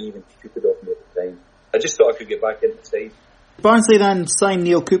naive and stupid of me at the time. I just thought I could get back into the side. Barnsley then signed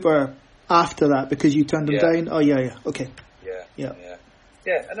Neil Cooper after that because you turned him down? Oh, yeah, okay.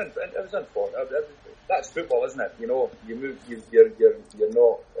 Yeah, and it was unfortunate. That's football, isn't it? You know, you move, you're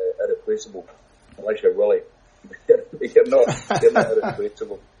not irreplaceable unless you're Willie. you're not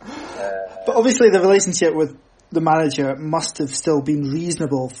irreplaceable. But obviously, the relationship with the manager must have still been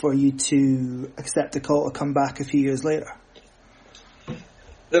reasonable for you to accept the call to come back a few years later.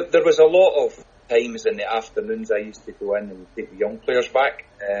 There was a lot of times in the afternoons I used to go in and take the young players back.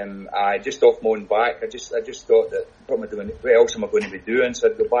 I just off my own back. I just thought that what else am I going to be doing? So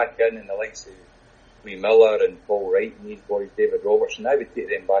I'd go back in, and the likes of Lee Miller and Paul Wright and these boys, David Robertson, I would take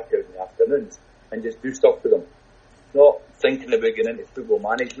them back out in the afternoons and just do stuff with them. Not thinking about getting into football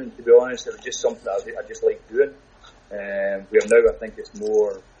management, to be honest. It was just something that I just liked doing. Where now I think it's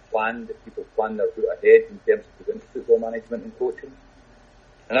more planned, that people plan their route ahead in terms of doing football management and coaching.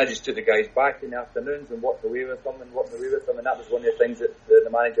 And I just took the guys back in the afternoons and walked away with them. And that was one of the things that the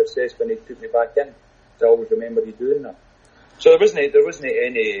manager says when he took me back in. So I always remember you doing that. So there wasn't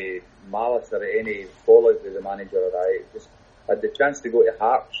any malice or any fallout with the manager or I had the chance to go to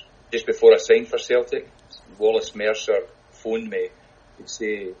Hearts just before I signed for Celtic. Wallace Mercer phoned me to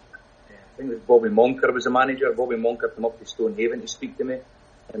say, I think it was Bobby Monker was the manager. Bobby Monker came up to Stonehaven to speak to me,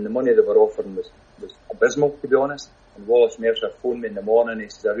 and the money they were offering was abysmal, to be honest. And Wallace Mercer phoned me in the morning and he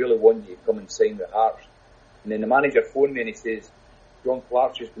says, I really want you to come and sign with Hearts. And then the manager phoned me and he says, John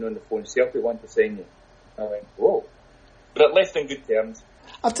Clark's just been on the phone, Celtic want to sign you. I went, whoa. But it left in good terms.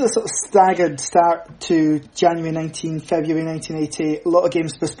 After a sort of staggered start to January 19, February 1980, a lot of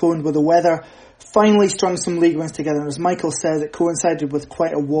games postponed with the weather, finally strung some league wins together, and as Michael said, it coincided with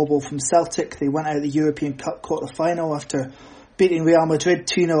quite a wobble from Celtic. They went out of the European Cup quarter-final after beating Real Madrid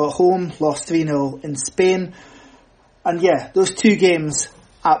 2-0 at home, lost 3-0 in Spain. And yeah, those 2 games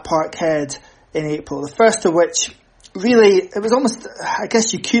at Parkhead in April, the first of which really, it was almost, I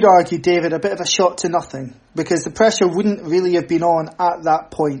guess you could argue, David, a bit of a shot to nothing, because the pressure wouldn't really have been on at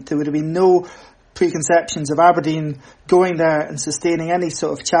that point. There would have been no preconceptions of Aberdeen going there and sustaining any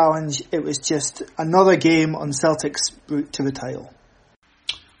sort of challenge. It was just another game on Celtic's route to the title.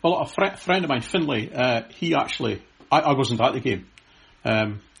 Well, a friend of mine, Finlay, he actually, I wasn't at the game.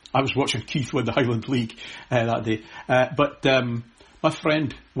 I was watching Keith win the Highland League that day. But my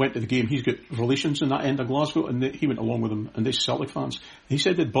friend went to the game. He's got relations in that end of Glasgow, and he went along with them, and they're Celtic fans. He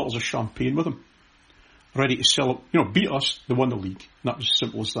said they had bottles of champagne with them, ready to sell, beat us, they won the league. And that was as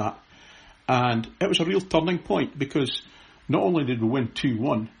simple as that. And it was a real turning point, because not only did we win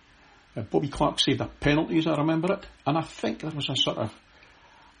 2-1, Bobby Clark saved a penalty, as I remember it, and I think there was a sort of,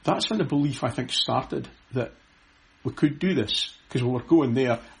 that's when the belief, I think, started that we could do this, because we were going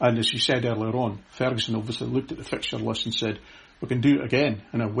there, and as you said earlier on, Ferguson obviously looked at the fixture list and said, we can do it again.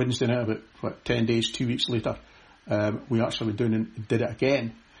 And on Wednesday night, about 10 days, 2 weeks later, we actually did it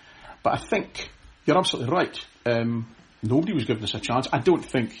again. But I think you're absolutely right. Nobody was giving us a chance. I don't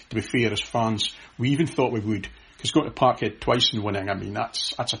think, to be fair, as fans, we even thought we would. Because going to Parkhead twice and winning, I mean,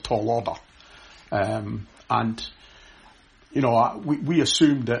 that's a tall order. And, you know, we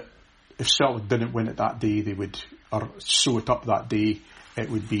assumed that if Celtic didn't win it that day, they would, or sew it up that day, it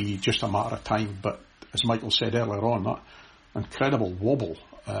would be just a matter of time. But as Michael said earlier on, that incredible wobble,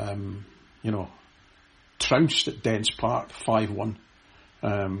 you know, trounced at Dens Park 5-1,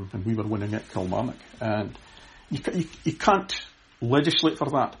 and we were winning at Kilmarnock. And you can't legislate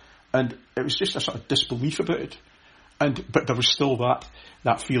for that. And it was just a sort of disbelief about it. But there was still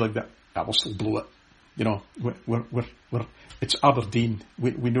that feeling that we'll still blow it. You know, we're it's Aberdeen.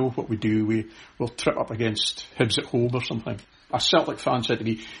 We know what we do. We'll trip up against Hibs at home or something. A Celtic fan said to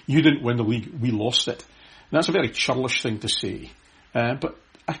me, "You didn't win the league, we lost it." And that's a very churlish thing to say. But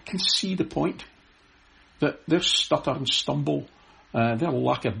I can see the point. That their stutter and stumble, their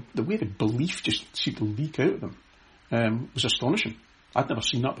lack of, the way the belief just seemed to leak out of them, was astonishing. I'd never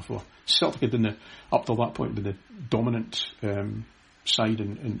seen that before. Celtic had been up till that point been the dominant side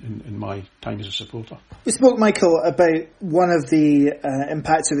in my time as a supporter. We spoke, Michael, about one of the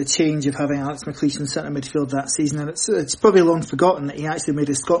impacts of the change of having Alex McLeish in centre midfield that season, and it's probably long forgotten that he actually made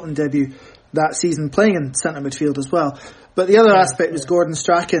his Scotland debut that season playing in centre midfield as well. But the other aspect was Gordon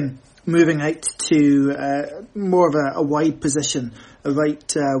Strachan moving out to more of a wide position, a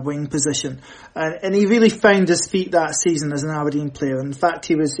right wing position, and he really found his feet that season as an Aberdeen player. In fact,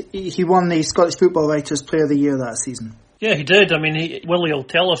 he won the Scottish Football Writers Player of the Year that season. Yeah, he did. I mean, Willie will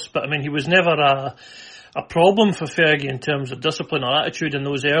tell us, but I mean, he was never a problem for Fergie in terms of discipline or attitude in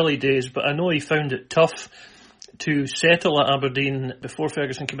those early days. But I know he found it tough to settle at Aberdeen before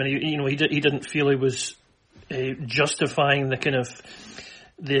Ferguson came in. He didn't feel he was justifying the kind of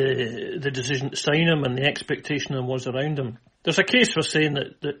the decision to sign him and the expectation that was around him. There's a case for saying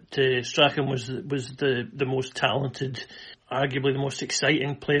that Strachan was the most talented, arguably the most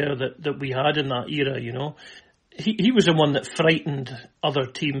exciting player that we had in that era, you know. He was the one that frightened other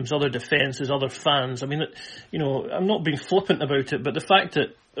teams, other defences, other fans. I mean, you know, I'm not being flippant about it, but the fact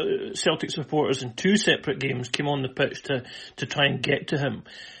that Celtic supporters in 2 separate games came on the pitch to try and get to him,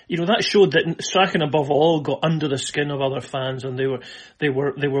 you know, that showed that Strachan above all got under the skin of other fans, and they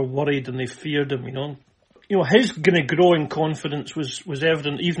were worried and they feared him, you know. You know, his kind of growing confidence was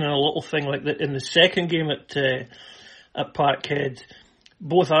evident even in a little thing like that in the second game at Parkhead.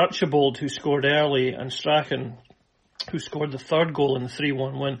 Both Archibald, who scored early, and Strachan, who scored the third goal in the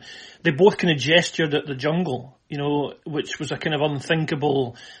 3-1 win, they both kind of gestured at the jungle, you know, which was a kind of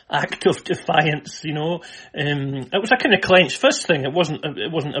unthinkable act of defiance, you know. It was a kind of clenched fist thing. It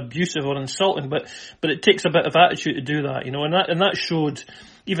wasn't abusive or insulting, but it takes a bit of attitude to do that, you know, and that showed,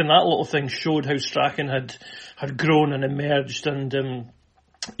 even that little thing showed how Strachan had grown and emerged, and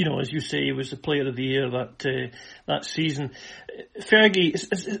you know, as you say, he was the Player of the Year that season. Fergie,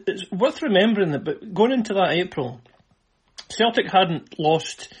 it's worth remembering that, but going into that April, Celtic hadn't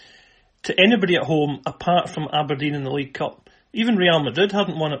lost to anybody at home apart from Aberdeen in the League Cup. Even Real Madrid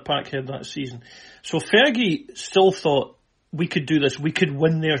hadn't won at Parkhead that season. So Fergie still thought, we could do this, we could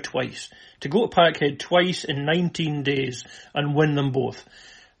win there twice. To go to Parkhead twice in 19 days and win them both.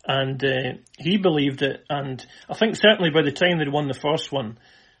 And he believed it, and I think certainly by the time they'd won the first one,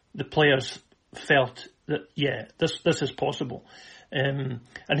 the players felt that, yeah, this is possible. And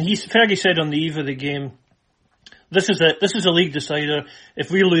Fergie said on the eve of the game, this is a league decider.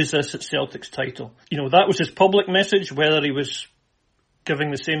 If we lose this, it's Celtic's title. You know, that was his public message. Whether he was giving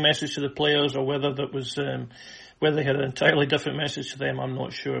the same message to the players or whether that was whether he had an entirely different message to them, I'm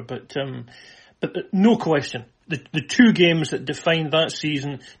not sure. But no question, the 2 games that defined that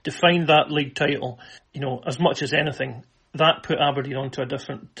season, defined that league title, you know, as much as anything, that put Aberdeen onto a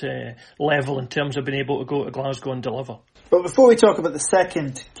different level in terms of being able to go to Glasgow and deliver. But before we talk about the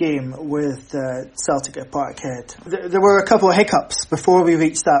second game with Celtic at Parkhead, there were a couple of hiccups before we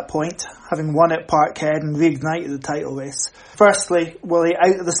reached that point, having won at Parkhead and reignited the title race. Firstly, Willie,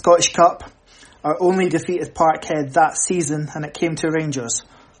 out of the Scottish Cup, our only defeat at Parkhead that season, and it came to Rangers.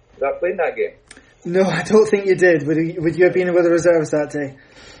 Did I play in that game? No, I don't think you did. Would you have been with the reserves that day?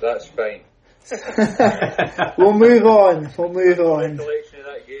 That's fine. We'll move on. Recollection of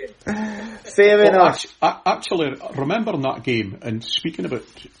that game. Fair enough. Actually, remembering that game and speaking about,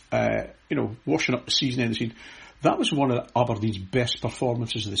 you know, washing up the season, that was one of Aberdeen's best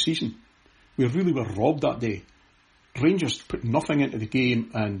performances of the season. We really were robbed that day. Rangers put nothing into the game,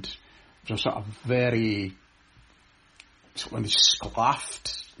 and there was sort of very, when they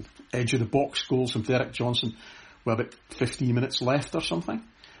sclaffed edge of the box goals from Derek Johnson. with about 15 minutes left or something.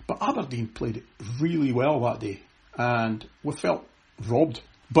 But Aberdeen played it really well that day, and we felt robbed.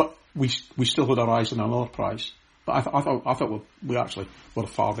 But we still had our eyes on another prize. But I thought we actually were a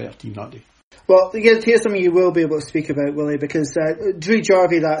far better team that day. Well, here's something you will be able to speak about, Willie, because Drew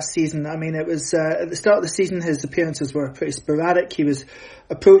Jarvie that season, I mean, it was at the start of the season, his appearances were pretty sporadic. He was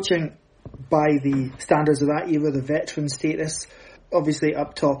approaching, by the standards of that era, the veteran status. Obviously,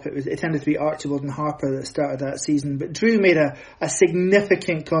 up top, it tended to be Archibald and Harper that started that season, but Drew made a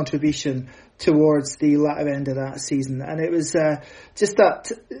significant contribution towards the latter end of that season, and it was just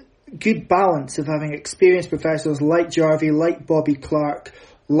that good balance of having experienced professionals like Jarvie, like Bobby Clark,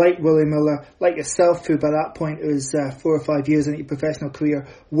 like Willie Miller, like yourself, who by that point it was 4 or 5 years into your professional career,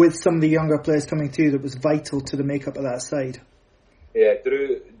 with some of the younger players coming through, that was vital to the makeup of that side. Yeah,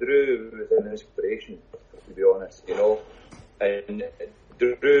 Drew was an inspiration, to be honest, you know. And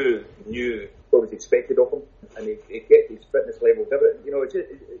Drew knew what was expected of him, and he kept his fitness level different. You know,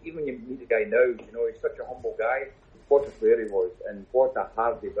 even when you meet the guy now, you know, he's such a humble guy. What a player he was, and what a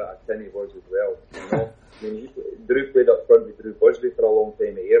hardy bit of tin he was as well. You know, I mean, Drew played up front with Drew Busby for a long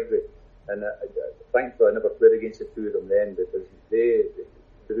time at Airdrie, and thankfully I never played against the two of them then, because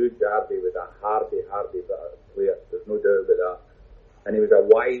Drew Jarvie was a hardy bit of player. There's no doubt about that, and he was a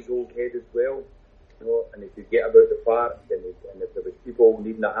wise old head as well. You know, and he could get about the park, and if there was people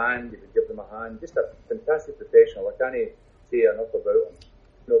needing a hand, he would give them a hand. Just a fantastic professional. I can't say enough about him.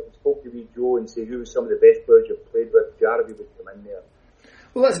 You know, if you spoke to wee Joe and say who was some of the best players you've played with, Jarvie would come in there.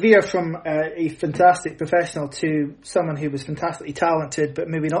 Well, let's veer from a fantastic professional to someone who was fantastically talented, but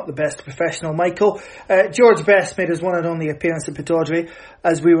maybe not the best professional, Michael. George Best made his one and only appearance at Pittodrie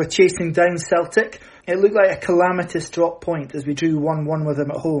as we were chasing down Celtic. It looked like a calamitous drop point as we drew 1-1 with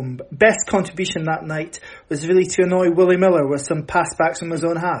him at home. But Best's contribution that night was really to annoy Willie Miller with some passbacks from his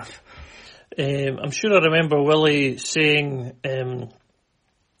own half. I'm sure I remember Willie saying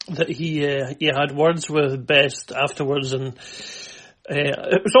that he had words with Best afterwards, and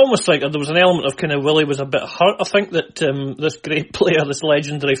it was almost like there was an element of kind of Willie was a bit hurt. I think that this great player, this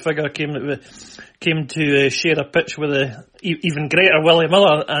legendary figure, came to share a pitch with a even greater Willie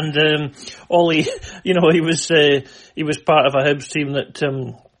Miller, and Ollie, you know, he was part of a Hibs team that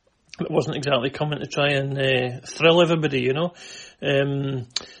wasn't exactly coming to try and thrill everybody, you know.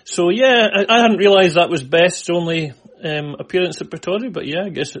 So yeah, I hadn't realised that was Best's only appearance at Pittodrie, but yeah, I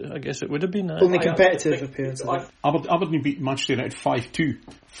guess it would have been only competitive appearance. Aberdeen beat Manchester United 5-2,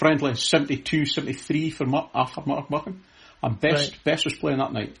 friendly 72-73 for Mark Buchan, and Best was playing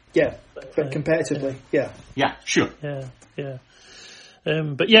that night. Yeah, competitively. Yeah, sure. Yeah.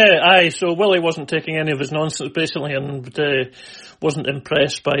 But yeah, so Willie wasn't taking any of his nonsense basically, and wasn't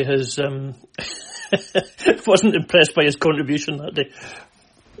impressed by his contribution that day.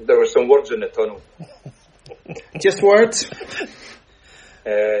 There were some words in the tunnel. Just words?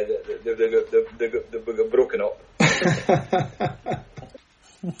 They got broken up.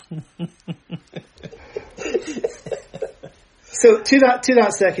 So to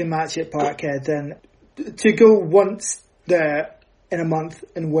that second match at Parkhead, then, to go once there in a month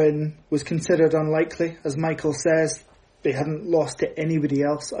and win was considered unlikely. As Michael says, they hadn't lost to anybody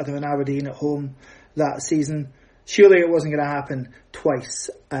else other than Aberdeen at home that season. Surely it wasn't going to happen twice.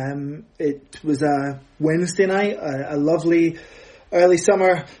 It was a Wednesday night, a lovely early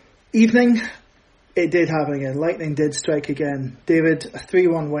summer evening. It did happen again. Lightning did strike again. David, a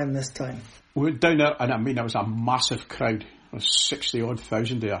 3-1 win this time. We went down there, and I mean, it was a massive crowd. There was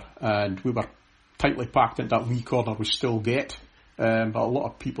 60,000 there, and we were tightly packed into that wee corner we still get. But a lot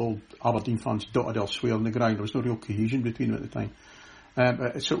of people, Aberdeen fans, dotted elsewhere on the ground. There was no real cohesion between them at the time.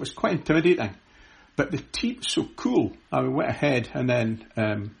 So it was quite intimidating. But the team was so cool. We went ahead, and then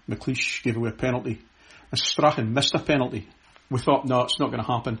McLeish gave away a penalty. And Strachan missed a penalty. We thought, no, it's not going to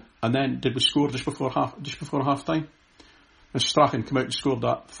happen. And then did we score just before half time? And Strachan came out and scored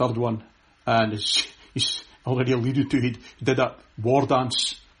that third one. And he's already alluded to, he did that war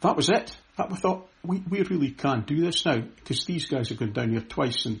dance. That was it. We thought, we really can't do this now, because these guys have gone down here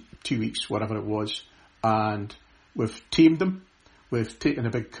twice in 2 weeks, whatever it was. And we've tamed them. We've taken a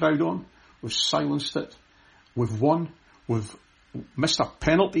big crowd on. We've silenced it. We've won. We've missed a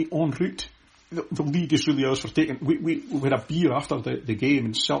penalty en route. The league is really ours for taking. We had a beer after the game,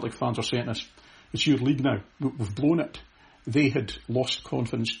 and Celtic fans are saying to us, it's your league now. We've blown it. They had lost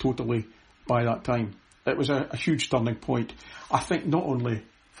confidence totally by that time. It was a huge turning point. I think not only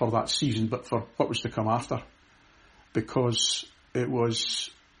for that season, but for what was to come after. Because it was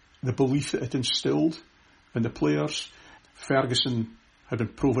the belief that it instilled in the players. Ferguson had been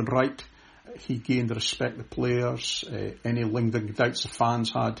proven right. He gained the respect of the players. Any lingering doubts the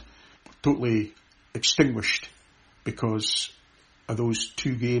fans had totally extinguished because of those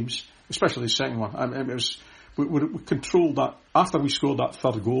two games, especially the second one. I mean, we controlled that. After we scored that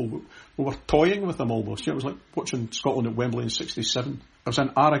third goal, we were toying with them almost. It was like watching Scotland at Wembley in '67. There was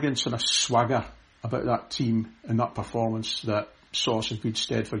an arrogance and a swagger about that team and that performance that saw us in good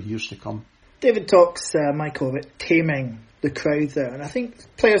stead for years to come. David talks, Michael, about taming the crowd there, and I think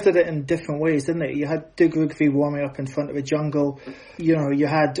players did it in different ways, didn't they? You had Doug Rugby warming up in front of a jungle. You know, you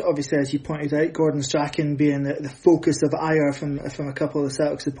had, obviously, as you pointed out, Gordon Strachan being the focus of ire from a couple of the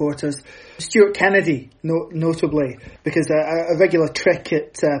Celtic supporters. Stuart Kennedy, notably, because a regular trick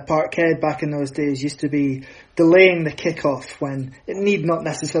at Parkhead back in those days used to be delaying the kick-off when it need not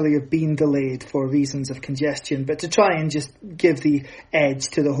necessarily have been delayed for reasons of congestion, but to try and just give the edge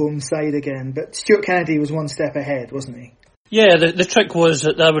to the home side again. But Stuart Kennedy was one step ahead, wasn't he? Yeah, the trick was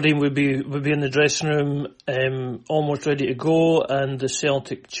that Aberdeen would be in the dressing room, almost ready to go, and the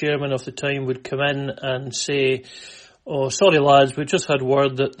Celtic chairman of the time would come in and say, "Oh, sorry lads, we just had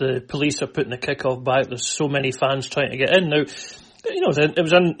word that the police are putting the kick-off back. There's so many fans trying to get in." Now, you know, it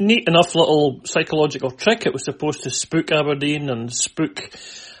was a neat enough little psychological trick. It was supposed to spook Aberdeen and spook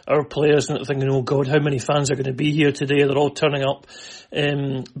our players, and thinking, "Oh God, how many fans are going to be here today? They're all turning up."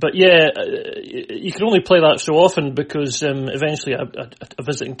 But yeah, you can only play that so often because eventually a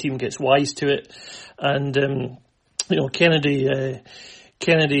visiting team gets wise to it. And you know, Kennedy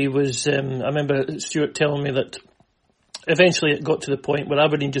was. I remember Stuart telling me that eventually it got to the point where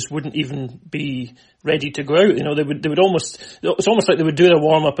Aberdeen just wouldn't even be ready to go out. You know, they would almost, it's almost like they would do their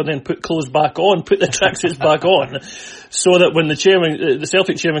warm up and then put clothes back on, put their tracksuits back on, so that when the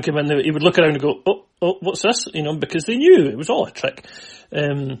Celtic chairman came in, he would look around and go, oh, what's this? You know, because they knew it was all a trick.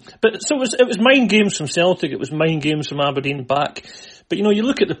 But so it was mind games from Celtic, it was mind games from Aberdeen back. But you know, you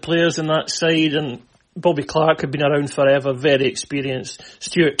look at the players on that side, and Bobby Clark had been around forever, very experienced.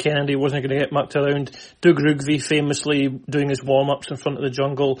 Stuart Kennedy wasn't going to get mucked around. Doug Rugby famously doing his warm-ups in front of the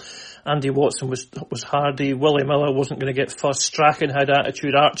jungle. Andy Watson was hardy. Willie Miller wasn't going to get fussed. Strachan had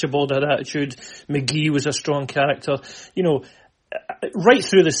attitude. Archibald had attitude. McGee was a strong character. You know, right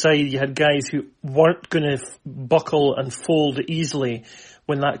through the side, you had guys who weren't going to buckle and fold easily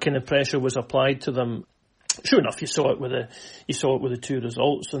when that kind of pressure was applied to them. Sure enough, you saw it with the two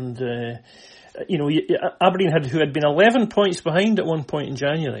results, and you know, Aberdeen who had been 11 points behind at one point in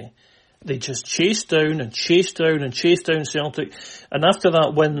January, they just chased down Celtic, and after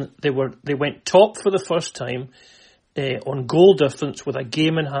that win, they went top for the first time on goal difference with a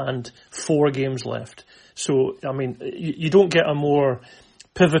game in hand, 4 games left. So, I mean, you don't get a more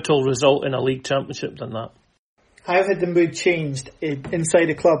pivotal result in a league championship than that. How had the mood changed inside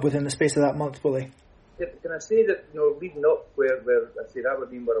the club within the space of that month, Willie? Can I say that, you know, leading up where I said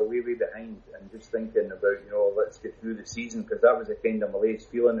Aberdeen were way behind, and just thinking about, you know, let's get through the season, because that was a kind of malaise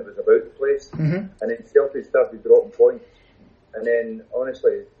feeling that was about the place. Mm-hmm. And then Celtic started dropping points. And then,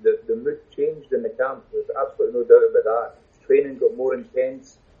 honestly, the mood changed in the camp. There's absolutely no doubt about that. Training got more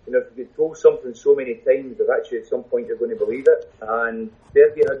intense. You know, if you get told something so many times, that actually at some point you're going to believe it. And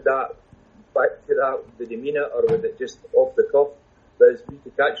Fergie had that, back to that, the demeanour, or was it just off the cuff? That is, we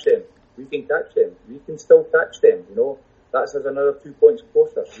can catch them. We can catch them. We can still catch them, you know. That's us another 2 points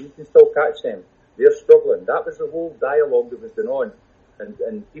closer. We can still catch them. They're struggling. That was the whole dialogue that was going on.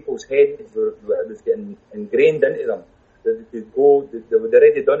 And people's heads was getting ingrained into them. That they could go, they'd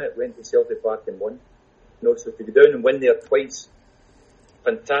already done it, went to Celtic Park and won. You know, so to go down and win there twice,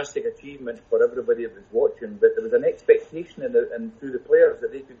 fantastic achievement for everybody that was watching. But there was an expectation and through the players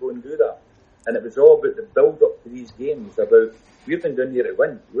that they could go and do that. And it was all about the build-up to these games, about we've been down here to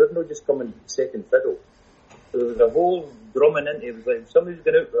win. We're not just coming second fiddle. So there was a whole drumming into it. It was like somebody's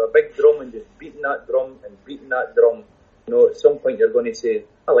going out with a big drum and just beating that drum and beating that drum. You know, at some point you're going to say,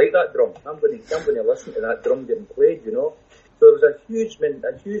 I like that drum. I'm going to listen to that drum getting played, you know. So there was a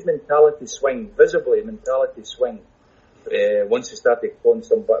huge mentality swing, visibly mentality swing, once they started pulling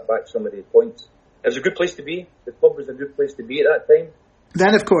back some of the points. It was a good place to be. The club was a good place to be at that time.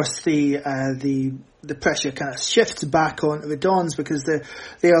 Then, of course, the pressure kind of shifts back onto the Dons, because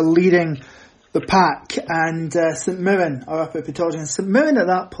they are leading the pack, and St Mirren are up at Pittodrie. And St Mirren at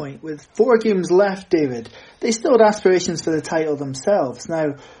that point, with 4 games left, David, they still had aspirations for the title themselves.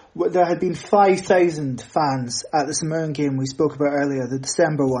 Now, there had been 5,000 fans at the St Mirren game we spoke about earlier, the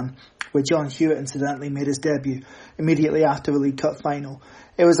December one, where John Hewitt incidentally made his debut immediately after the League Cup final.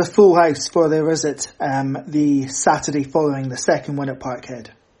 It was a full house for their visit the Saturday following the second win at Parkhead.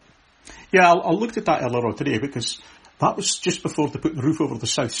 Yeah, I looked at that earlier on today, because that was just before they put the roof over the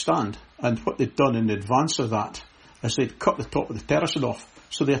south stand, and what they'd done in advance of that is they'd cut the top of the terracing off,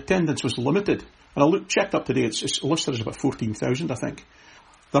 so the attendance was limited. And I checked up today, it's listed as about 14,000, I think.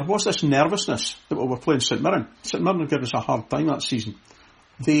 there was this nervousness that we were playing St Mirren. St Mirren gave us a hard time that season.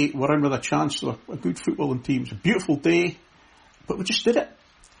 They were in with a chance. They were a good footballing team. It was a beautiful day, but we just did it.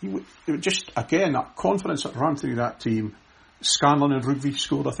 It was just, again, that confidence that ran through that team. Scanlon and Rugby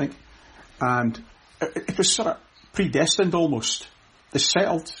scored, I think. And it was sort of predestined almost. They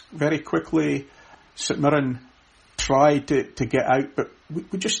settled very quickly. St Mirren tried to get out, but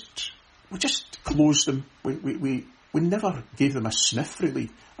we just closed them. We never gave them a sniff, really.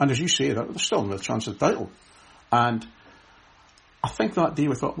 And as you say, they're still with a chance of the title. And I think that day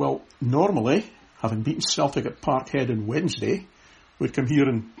we thought, well, normally, having beaten Celtic at Parkhead on Wednesday, we'd come here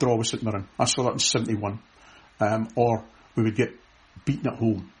and draw with St Mirren. I saw that in 71. Or we would get beaten at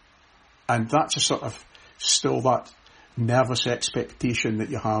home. And that's a sort of still that nervous expectation that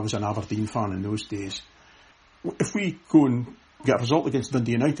you have as an Aberdeen fan in those days. If we go and get a result against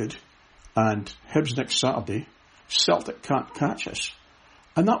Dundee United and Hibs next Saturday, Celtic can't catch us.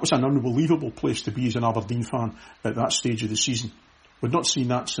 And that was an unbelievable place to be as an Aberdeen fan at that stage of the season. We'd not seen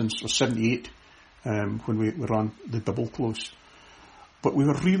that since 78, when we ran the double close. But we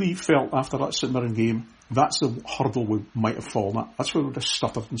really felt after that St Mirren game, that's the hurdle we might have fallen at. That's where we would have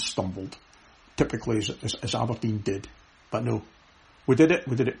stuttered and stumbled, typically as Aberdeen did. But no, we did it.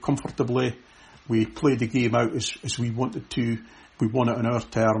 We did it comfortably. We played the game out as we wanted to. We won it on our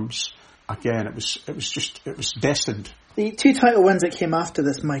terms. Again, it was destined. The 2 title wins that came after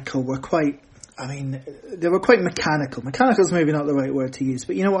this, Michael, were quite, they were quite mechanical. Mechanical is maybe not the right word to use,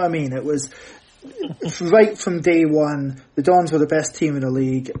 but you know what I mean. It was right from day one, the Dons were the best team in the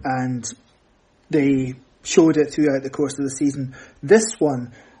league, and they showed it throughout the course of the season. This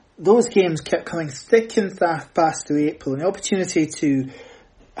one, those games kept coming thick and fast through April, and the opportunity to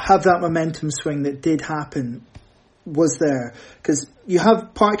have that momentum swing that did happen was there. Because you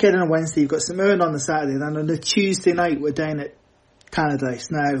have Parkhead on a Wednesday, you've got St Mirren on the Saturday, and then on the Tuesday night we're down at Tannadice.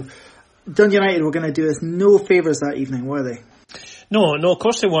 Now, Dundee United were going to do us no favours that evening, were they? No, of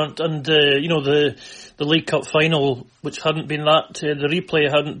course they weren't. And, the League Cup final, which hadn't been that, the replay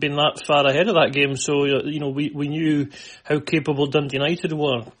hadn't been that far ahead of that game, so, we knew how capable Dundee United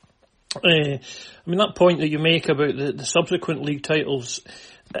were. That point that you make about the subsequent league titles,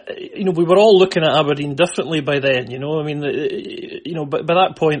 we were all looking at Aberdeen differently by then, but by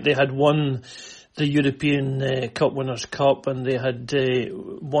that point they had won the European Cup Winners' Cup, and they had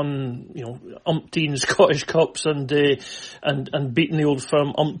won, umpteen Scottish Cups and beaten the Old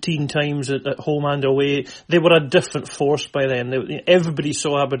Firm umpteen times at home and away. They were a different force by then. Everybody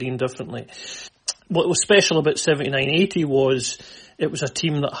saw Aberdeen differently. What was special about 79-80 was it was a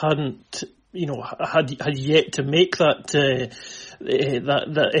team that hadn't, had yet to make that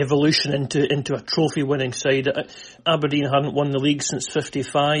evolution into a trophy winning side. Aberdeen hadn't won the league since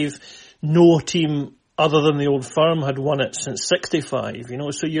 55. No team other than the Old Firm had won it since 65,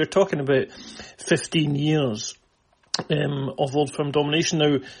 so you're talking about 15 years of Old Firm domination.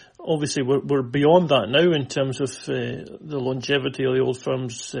 Now, obviously, we're beyond that now in terms of the longevity of the Old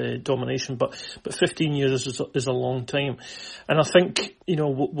Firm's domination, but 15 years is a long time. And I think,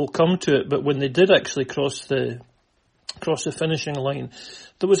 we'll come to it, but when they did actually cross the finishing line,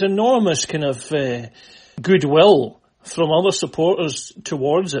 there was enormous kind of goodwill from other supporters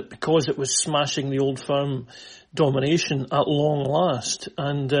towards it, because it was smashing the Old Firm domination at long last.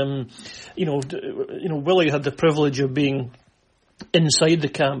 And Willie had the privilege of being inside the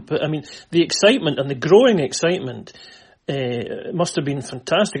camp, but the excitement and the growing excitement must have been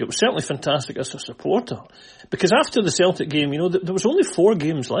fantastic. It was certainly fantastic as a supporter, because after the Celtic game, there was only 4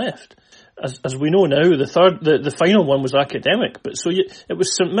 games left. As we know now, the final one was academic, but it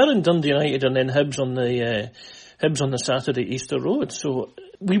was St Mirren, Dundee United, and then Hibs on the Saturday, Easter Road. So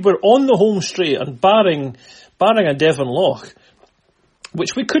we were on the home straight, and barring a Devon Loch,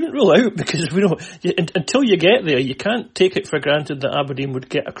 which we couldn't rule out, because until you get there, you can't take it for granted that Aberdeen would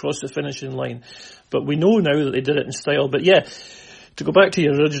get across the finishing line. But we know now that they did it in style. But yeah, to go back to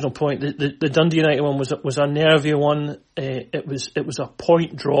your original point, the Dundee United one was a nervy one. It was a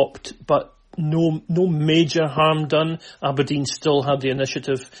point dropped, but no major harm done. Aberdeen still had the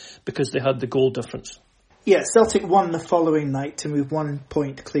initiative because they had the goal difference. Yeah, Celtic won the following night to move 1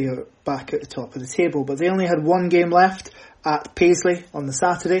 point clear back at the top of the table, but they only had 1 game left at Paisley on the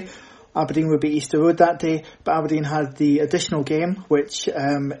Saturday. Aberdeen would be Easter Road that day, but Aberdeen had the additional game, which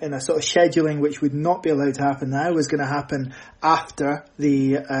in a sort of scheduling which would not be allowed to happen now, was going to happen after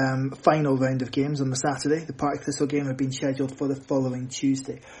the final round of games on the Saturday. The Partick Thistle game had been scheduled for the following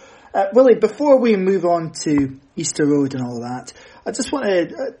Tuesday. Willie, before we move on to Easter Road and all that, I just want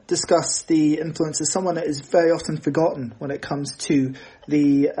to discuss the influence of someone that is very often forgotten when it comes to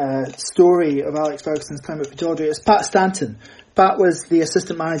the story of Alex Ferguson's time at Pittodrie. It's Pat Stanton. Pat was the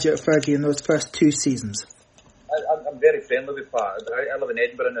assistant manager at Fergie in those first 2 seasons. I'm very friendly with Pat. I live in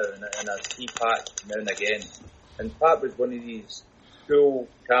Edinburgh now, and I see Pat now and again. And Pat was one of these cool,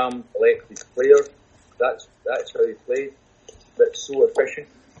 calm, collected players. That's how he played, but so efficient.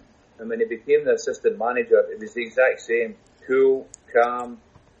 And when he became the assistant manager, it was the exact same. Cool, calm.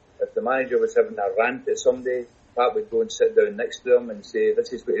 If the manager was having a rant at somebody, Pat would go and sit down next to him and say,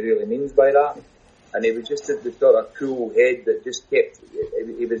 this is what he really means by that. And he was just the sort of cool head that just kept,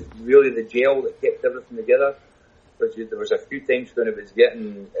 he was really the gel that kept everything together. Because there was a few times when it was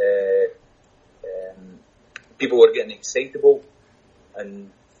getting, people were getting excitable, and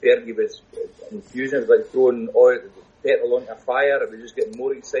Fergie was infusing, it was like throwing oil, petrol onto a fire, it was just getting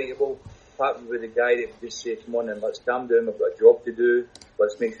more excitable. Pat was the guy that would just say, come on and let's calm down, we've got a job to do,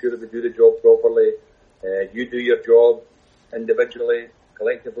 let's make sure that we do the job properly, you do your job individually,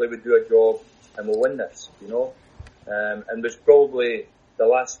 collectively we do a job, and we'll win this, you know. And there's probably the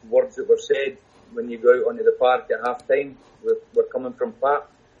last words that were said when you go out onto the park at half time were coming from Pat,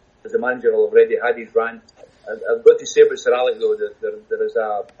 because the manager already had his rant. I've got to say about Sir Alec though, that there is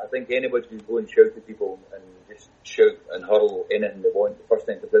I think anybody who go and shout to people and just shout and hurl anything they want, the first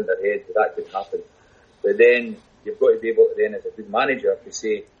thing comes in their head, that could happen. But then you've got to be able to then, as a good manager, to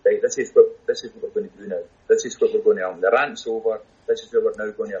say, right, this is what we're going to do now. This is what we're going to do. The rant's over. This is how we're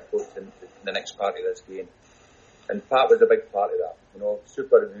now going to approach the next part of this game. And Pat was a big part of that. You know,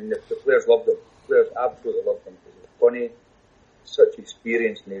 super. I mean, the players loved him. The players absolutely loved him because he was funny, such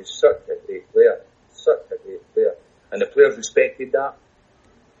experience, and he was such a great player. And the players respected that.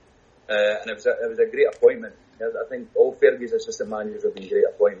 And it was a great appointment. I think all Fergie's assistant managers have been great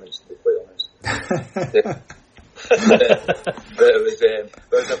appointments, to be quite honest. But it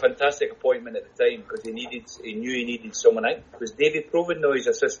was a fantastic appointment at the time because he knew he needed someone out. Because Davy Provennoy is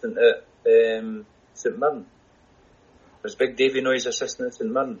assistant at St Mirren. Was Big Davy Noy's assistant at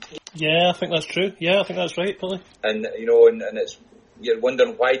St Mirren? Yeah, I think that's true. Yeah, I think that's right, Billy. And you know, and it's, you're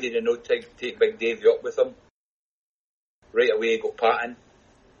wondering why did he not take Big Davy up with him? Right away, he got Pat in,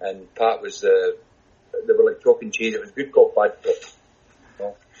 and Pat was they were like chalk and cheese. It was good cop, bad cop. You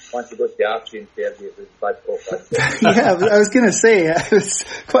know? Once you got to Archie and Fergie, it was bad cop, bad cop. Yeah, I was going to say, it was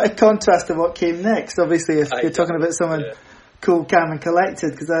quite a contrast to what came next, obviously, if you're talking about someone cool, calm and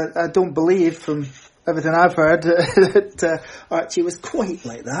collected, because I don't believe from everything I've heard that Archie was quite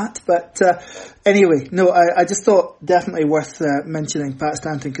like that. But anyway, no, I just thought definitely worth mentioning Pat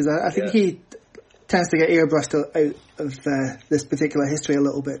Stanton, because I think he tends to get airbrushed out of this particular history a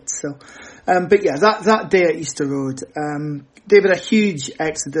little bit. So, but yeah, that day at Easter Road, David, a huge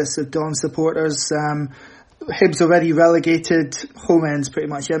exodus of Don supporters. Hibs already relegated, home end's pretty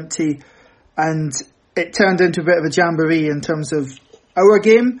much empty, and it turned into a bit of a jamboree in terms of our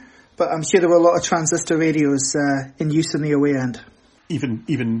game. But I'm sure there were a lot of transistor radios in use in the away end.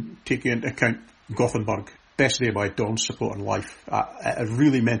 Even taking into account Gothenburg, best day by Don's support in life. It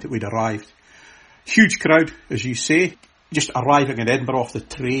really meant that we'd arrived. Huge crowd, as you say. Just arriving in Edinburgh off the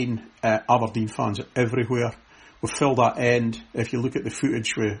train, Aberdeen fans are everywhere. We filled that end. If you look at the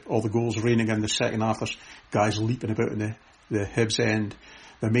footage with all the goals raining in the second half, there's guys leaping about in the Hibs end.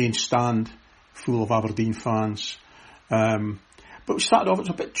 The main stand full of Aberdeen fans. But we started off, it was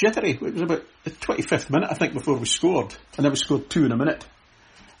a bit jittery. It was about the 25th minute, I think, before we scored. And then we scored 2 in a minute.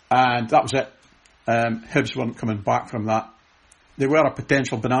 And that was it. Hibs weren't coming back from that. They were a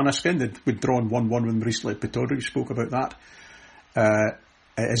potential banana skin. They'd withdrawn 1-1 when recently at Pittodrie. We spoke about that.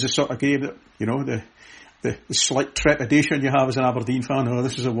 It is a sort of game that, you know, the slight trepidation you have as an Aberdeen fan, oh,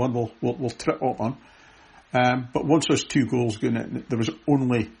 this is a one we'll trip up on. But once there's 2 goals going, there was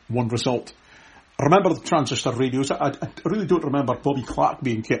only one result. I remember the transistor radios. I really don't remember Bobby Clark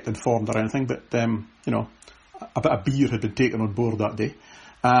being kept informed or anything, but, you know, a bit of beer had been taken on board that day.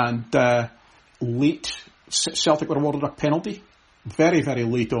 And late, Celtic were awarded a penalty, very, very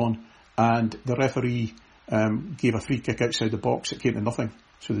late on, and the referee gave a free kick outside the box. It came to nothing,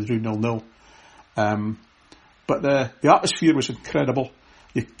 so they drew 0-0. But the atmosphere was incredible,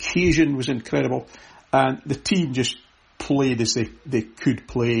 the occasion was incredible, and the team just played as they could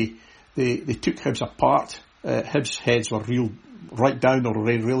play. They took Hibs apart. Hibs' heads were reeled right down. They were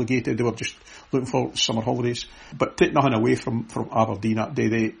relegated. They were just looking forward to summer holidays. But take nothing away from Aberdeen that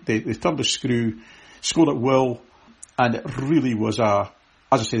day. They turned the screw, scored at will, and it really was as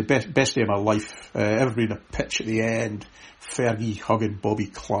I say, the best day of my life. Everybody in the pitch at the end, Fergie hugging Bobby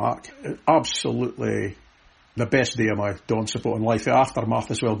Clark. Absolutely the best day of my Don supporting life. The aftermath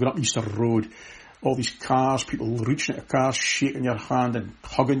as well, going up Easter Road, all these cars, people reaching out of cars, shaking your hand and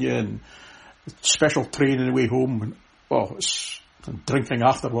hugging you, and special train on the way home, and it's drinking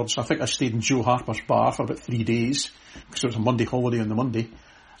afterwards. I think I stayed in Joe Harper's bar for about 3 days because it was a Monday holiday on the Monday.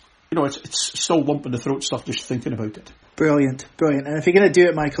 It's still lump in the throat stuff just thinking about it. Brilliant. And if you're going to do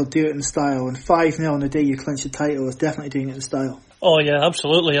it, Michael, do it in style. And 5-0 on the day you clinch the title is definitely doing it in style. Oh yeah,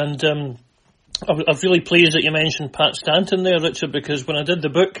 absolutely. And I'm really pleased that you mentioned Pat Stanton there, Richard, because when I did the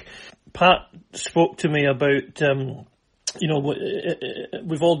book, Pat spoke to me about,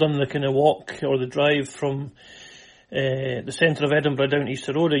 we've all done the kind of walk or the drive from the centre of Edinburgh down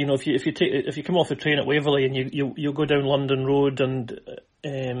Easter Road. If you come off the train at Waverley and you go down London Road and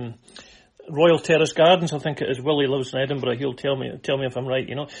Royal Terrace Gardens, I think it is. Willie lives in Edinburgh. He'll tell me if I'm right.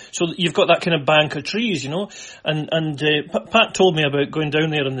 So you've got that kind of bank of trees, And Pat told me about going down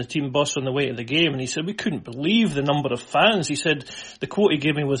there in the team bus on the way to the game, and he said we couldn't believe the number of fans. He said the quote he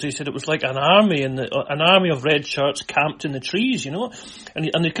gave me was, he said it was like an army of red shirts camped in the trees, And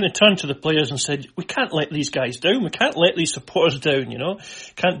they kind of turned to the players and said, we can't let these guys down. We can't let these supporters down.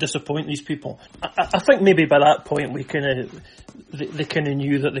 Can't disappoint these people. I think maybe by that point they kind of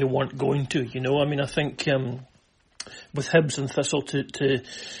knew that they weren't going to. I think with Hibs and Thistle to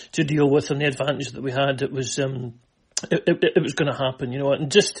deal with, and the advantage that we had, it was it was going to happen,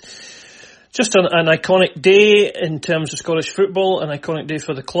 and just an iconic day in terms of Scottish football, an iconic day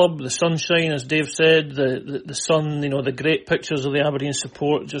for the club, the sunshine, as Dave said, the sun, the great pictures of the Aberdeen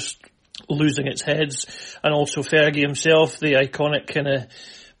support just losing its heads, and also Fergie himself, the iconic kind of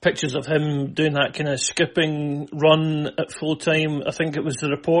pictures of him doing that kind of skipping run at full time. I think it was the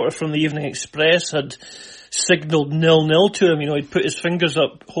reporter from the Evening Express had signalled 0-0 to him. He'd put his fingers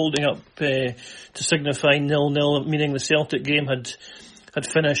up, holding up to signify 0-0, meaning the Celtic game had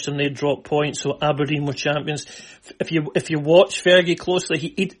finished and they'd dropped points, so Aberdeen were champions. If you watch Fergie closely,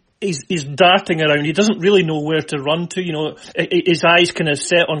 he's darting around. He doesn't really know where to run to. His eyes kind of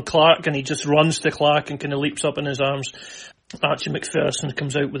set on Clark, and he just runs to Clark and kind of leaps up in his arms. Archie McPherson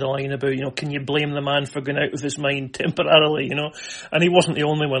comes out with a line about, can you blame the man for going out of his mind temporarily, And he wasn't the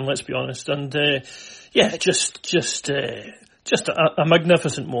only one, let's be honest. And, just a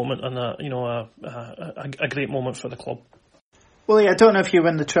magnificent moment and a great moment for the club. Willie, I don't know if you were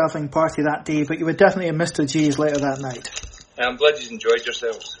in the travelling party that day, but you were definitely at Mr. G's later that night. I'm glad you enjoyed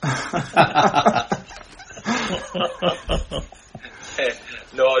yourselves.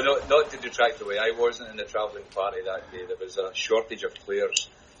 No, not to detract away. I wasn't in the travelling party that day. There was a shortage of players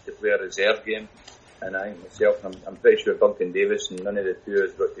to play a reserve game, and I myself, I'm pretty sure Duncan Davis and none of the two of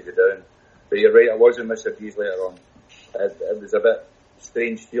us got to go down. But you're right, I was in Mr. G's later on. It was a bit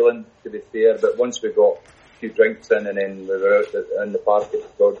strange feeling, to be fair, but once we got a few drinks in and then we were out in the park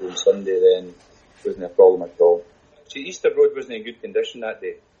at Pittodrie on Sunday, then it wasn't a problem at all. See, Easter Road wasn't in good condition that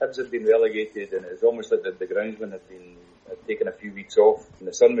day. Hibs had been relegated, and it was almost like the groundsman had taken a few weeks off, and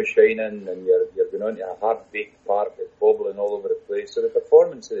the sun was shining, and you're going on to a hard-baked park that's bobbling all over the place. So the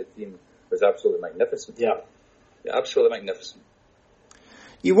performance of the team was absolutely magnificent. Yeah, absolutely magnificent.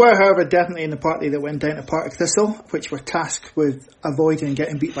 You were, however, definitely in the party that went down to Partick Thistle, which were tasked with avoiding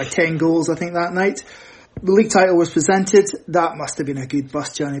getting beat by 10 goals, I think, that night. The league title was presented. That must have been a good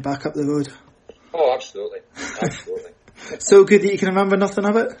bus journey back up the road. Oh, absolutely. So good that you can remember nothing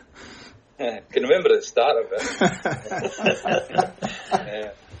of it? I can remember the start of it.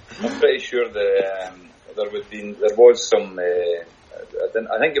 I'm pretty sure there was some. I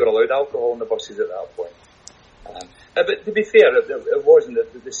think you were allowed alcohol on the buses at that point. But to be fair, it wasn't.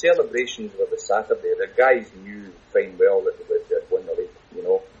 The celebrations were the Saturday. The guys knew fine well that they'd won the league.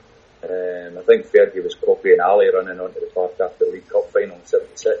 I think Fergie was copying Ali running onto the park after the League Cup final in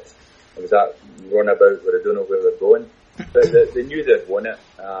 '76. It was that runabout where I don't know where they're going. But they knew they'd won it,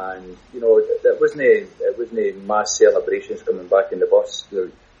 and it wasn't mass celebrations coming back in the bus.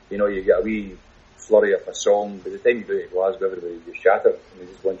 You get a wee flurry of a song. By the time you go to Glasgow, everybody was shattered and they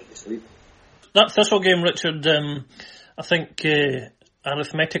just want you to sleep. That Thistle game, Richard, I think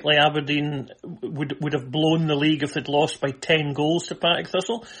arithmetically Aberdeen would have blown the league if they'd lost by 10 goals to Partick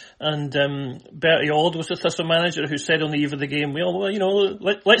Thistle. And Bertie Auld was the Thistle manager who said on the eve of the game,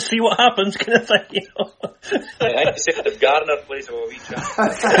 let's see what happens, kind of thing. I said if Garner plays a wee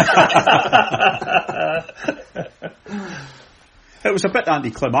chance. It was a bit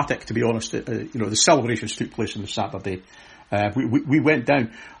anticlimactic, to be honest. The celebrations took place on the Saturday. We went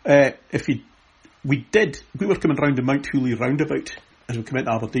down. We were coming round the Mount Hooley roundabout as we came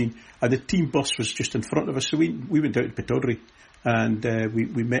into Aberdeen, and the team bus was just in front of us. So we went down to Pittodrie, and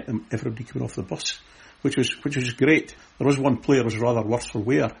we met them, everybody coming off the bus, which was great. There was one player who was rather worse for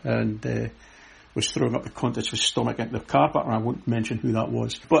wear, and was throwing up the contents of his stomach into the carpet, and I won't mention who that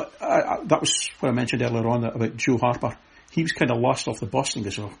was. But that was what I mentioned earlier on about Joe Harper. He was kind of last off the bus and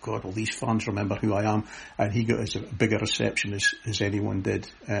goes, oh God, all these fans remember who I am. And he got as a bigger reception as anyone did,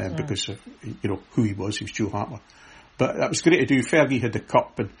 because of, who he was. He was Joe Harper. But that was great to do. Fergie had the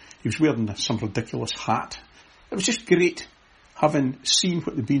cup and he was wearing some ridiculous hat. It was just great having seen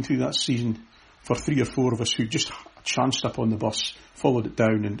what they'd been through that season for 3 or 4 of us who just chanced up on the bus, followed it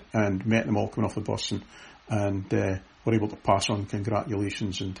down and met them all coming off the bus and were able to pass on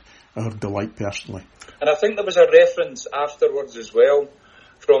congratulations and our delight personally. And I think there was a reference afterwards as well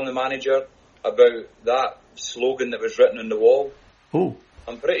from the manager about that slogan that was written on the wall. Oh.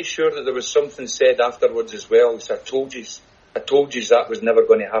 I'm pretty sure that there was something said afterwards as well. So I told you that was never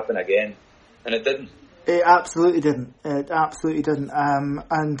going to happen again. And it didn't. It absolutely didn't. And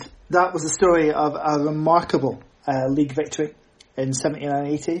that was the story of a remarkable league victory in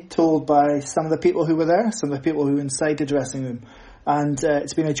 79-80, told by some of the people who were there, some of the people who were inside the dressing room. And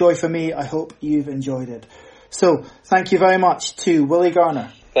it's been a joy for me. I hope you've enjoyed it. So, thank you very much to Willie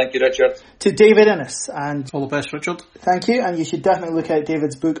Garner. Thank you, Richard. To David Innes. And all the best, Richard. Thank you. And you should definitely look out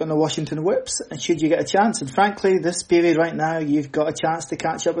David's book on the Washington Whips, and should you get a chance. And frankly, this period right now, you've got a chance to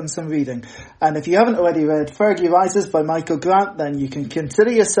catch up on some reading. And if you haven't already read Fergie Rises by Michael Grant, then you can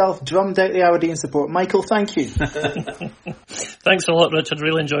consider yourself drummed out the Aberdeen support. Michael, thank you. Thanks a lot, Richard.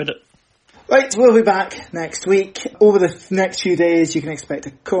 Really enjoyed it. Right, we'll be back next week. Over the next few days, you can expect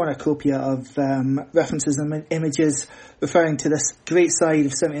a cornucopia of references and images referring to this great side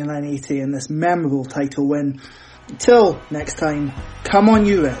of 79-80 and this memorable title win. Until next time, come on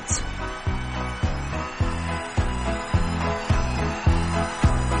you Reds.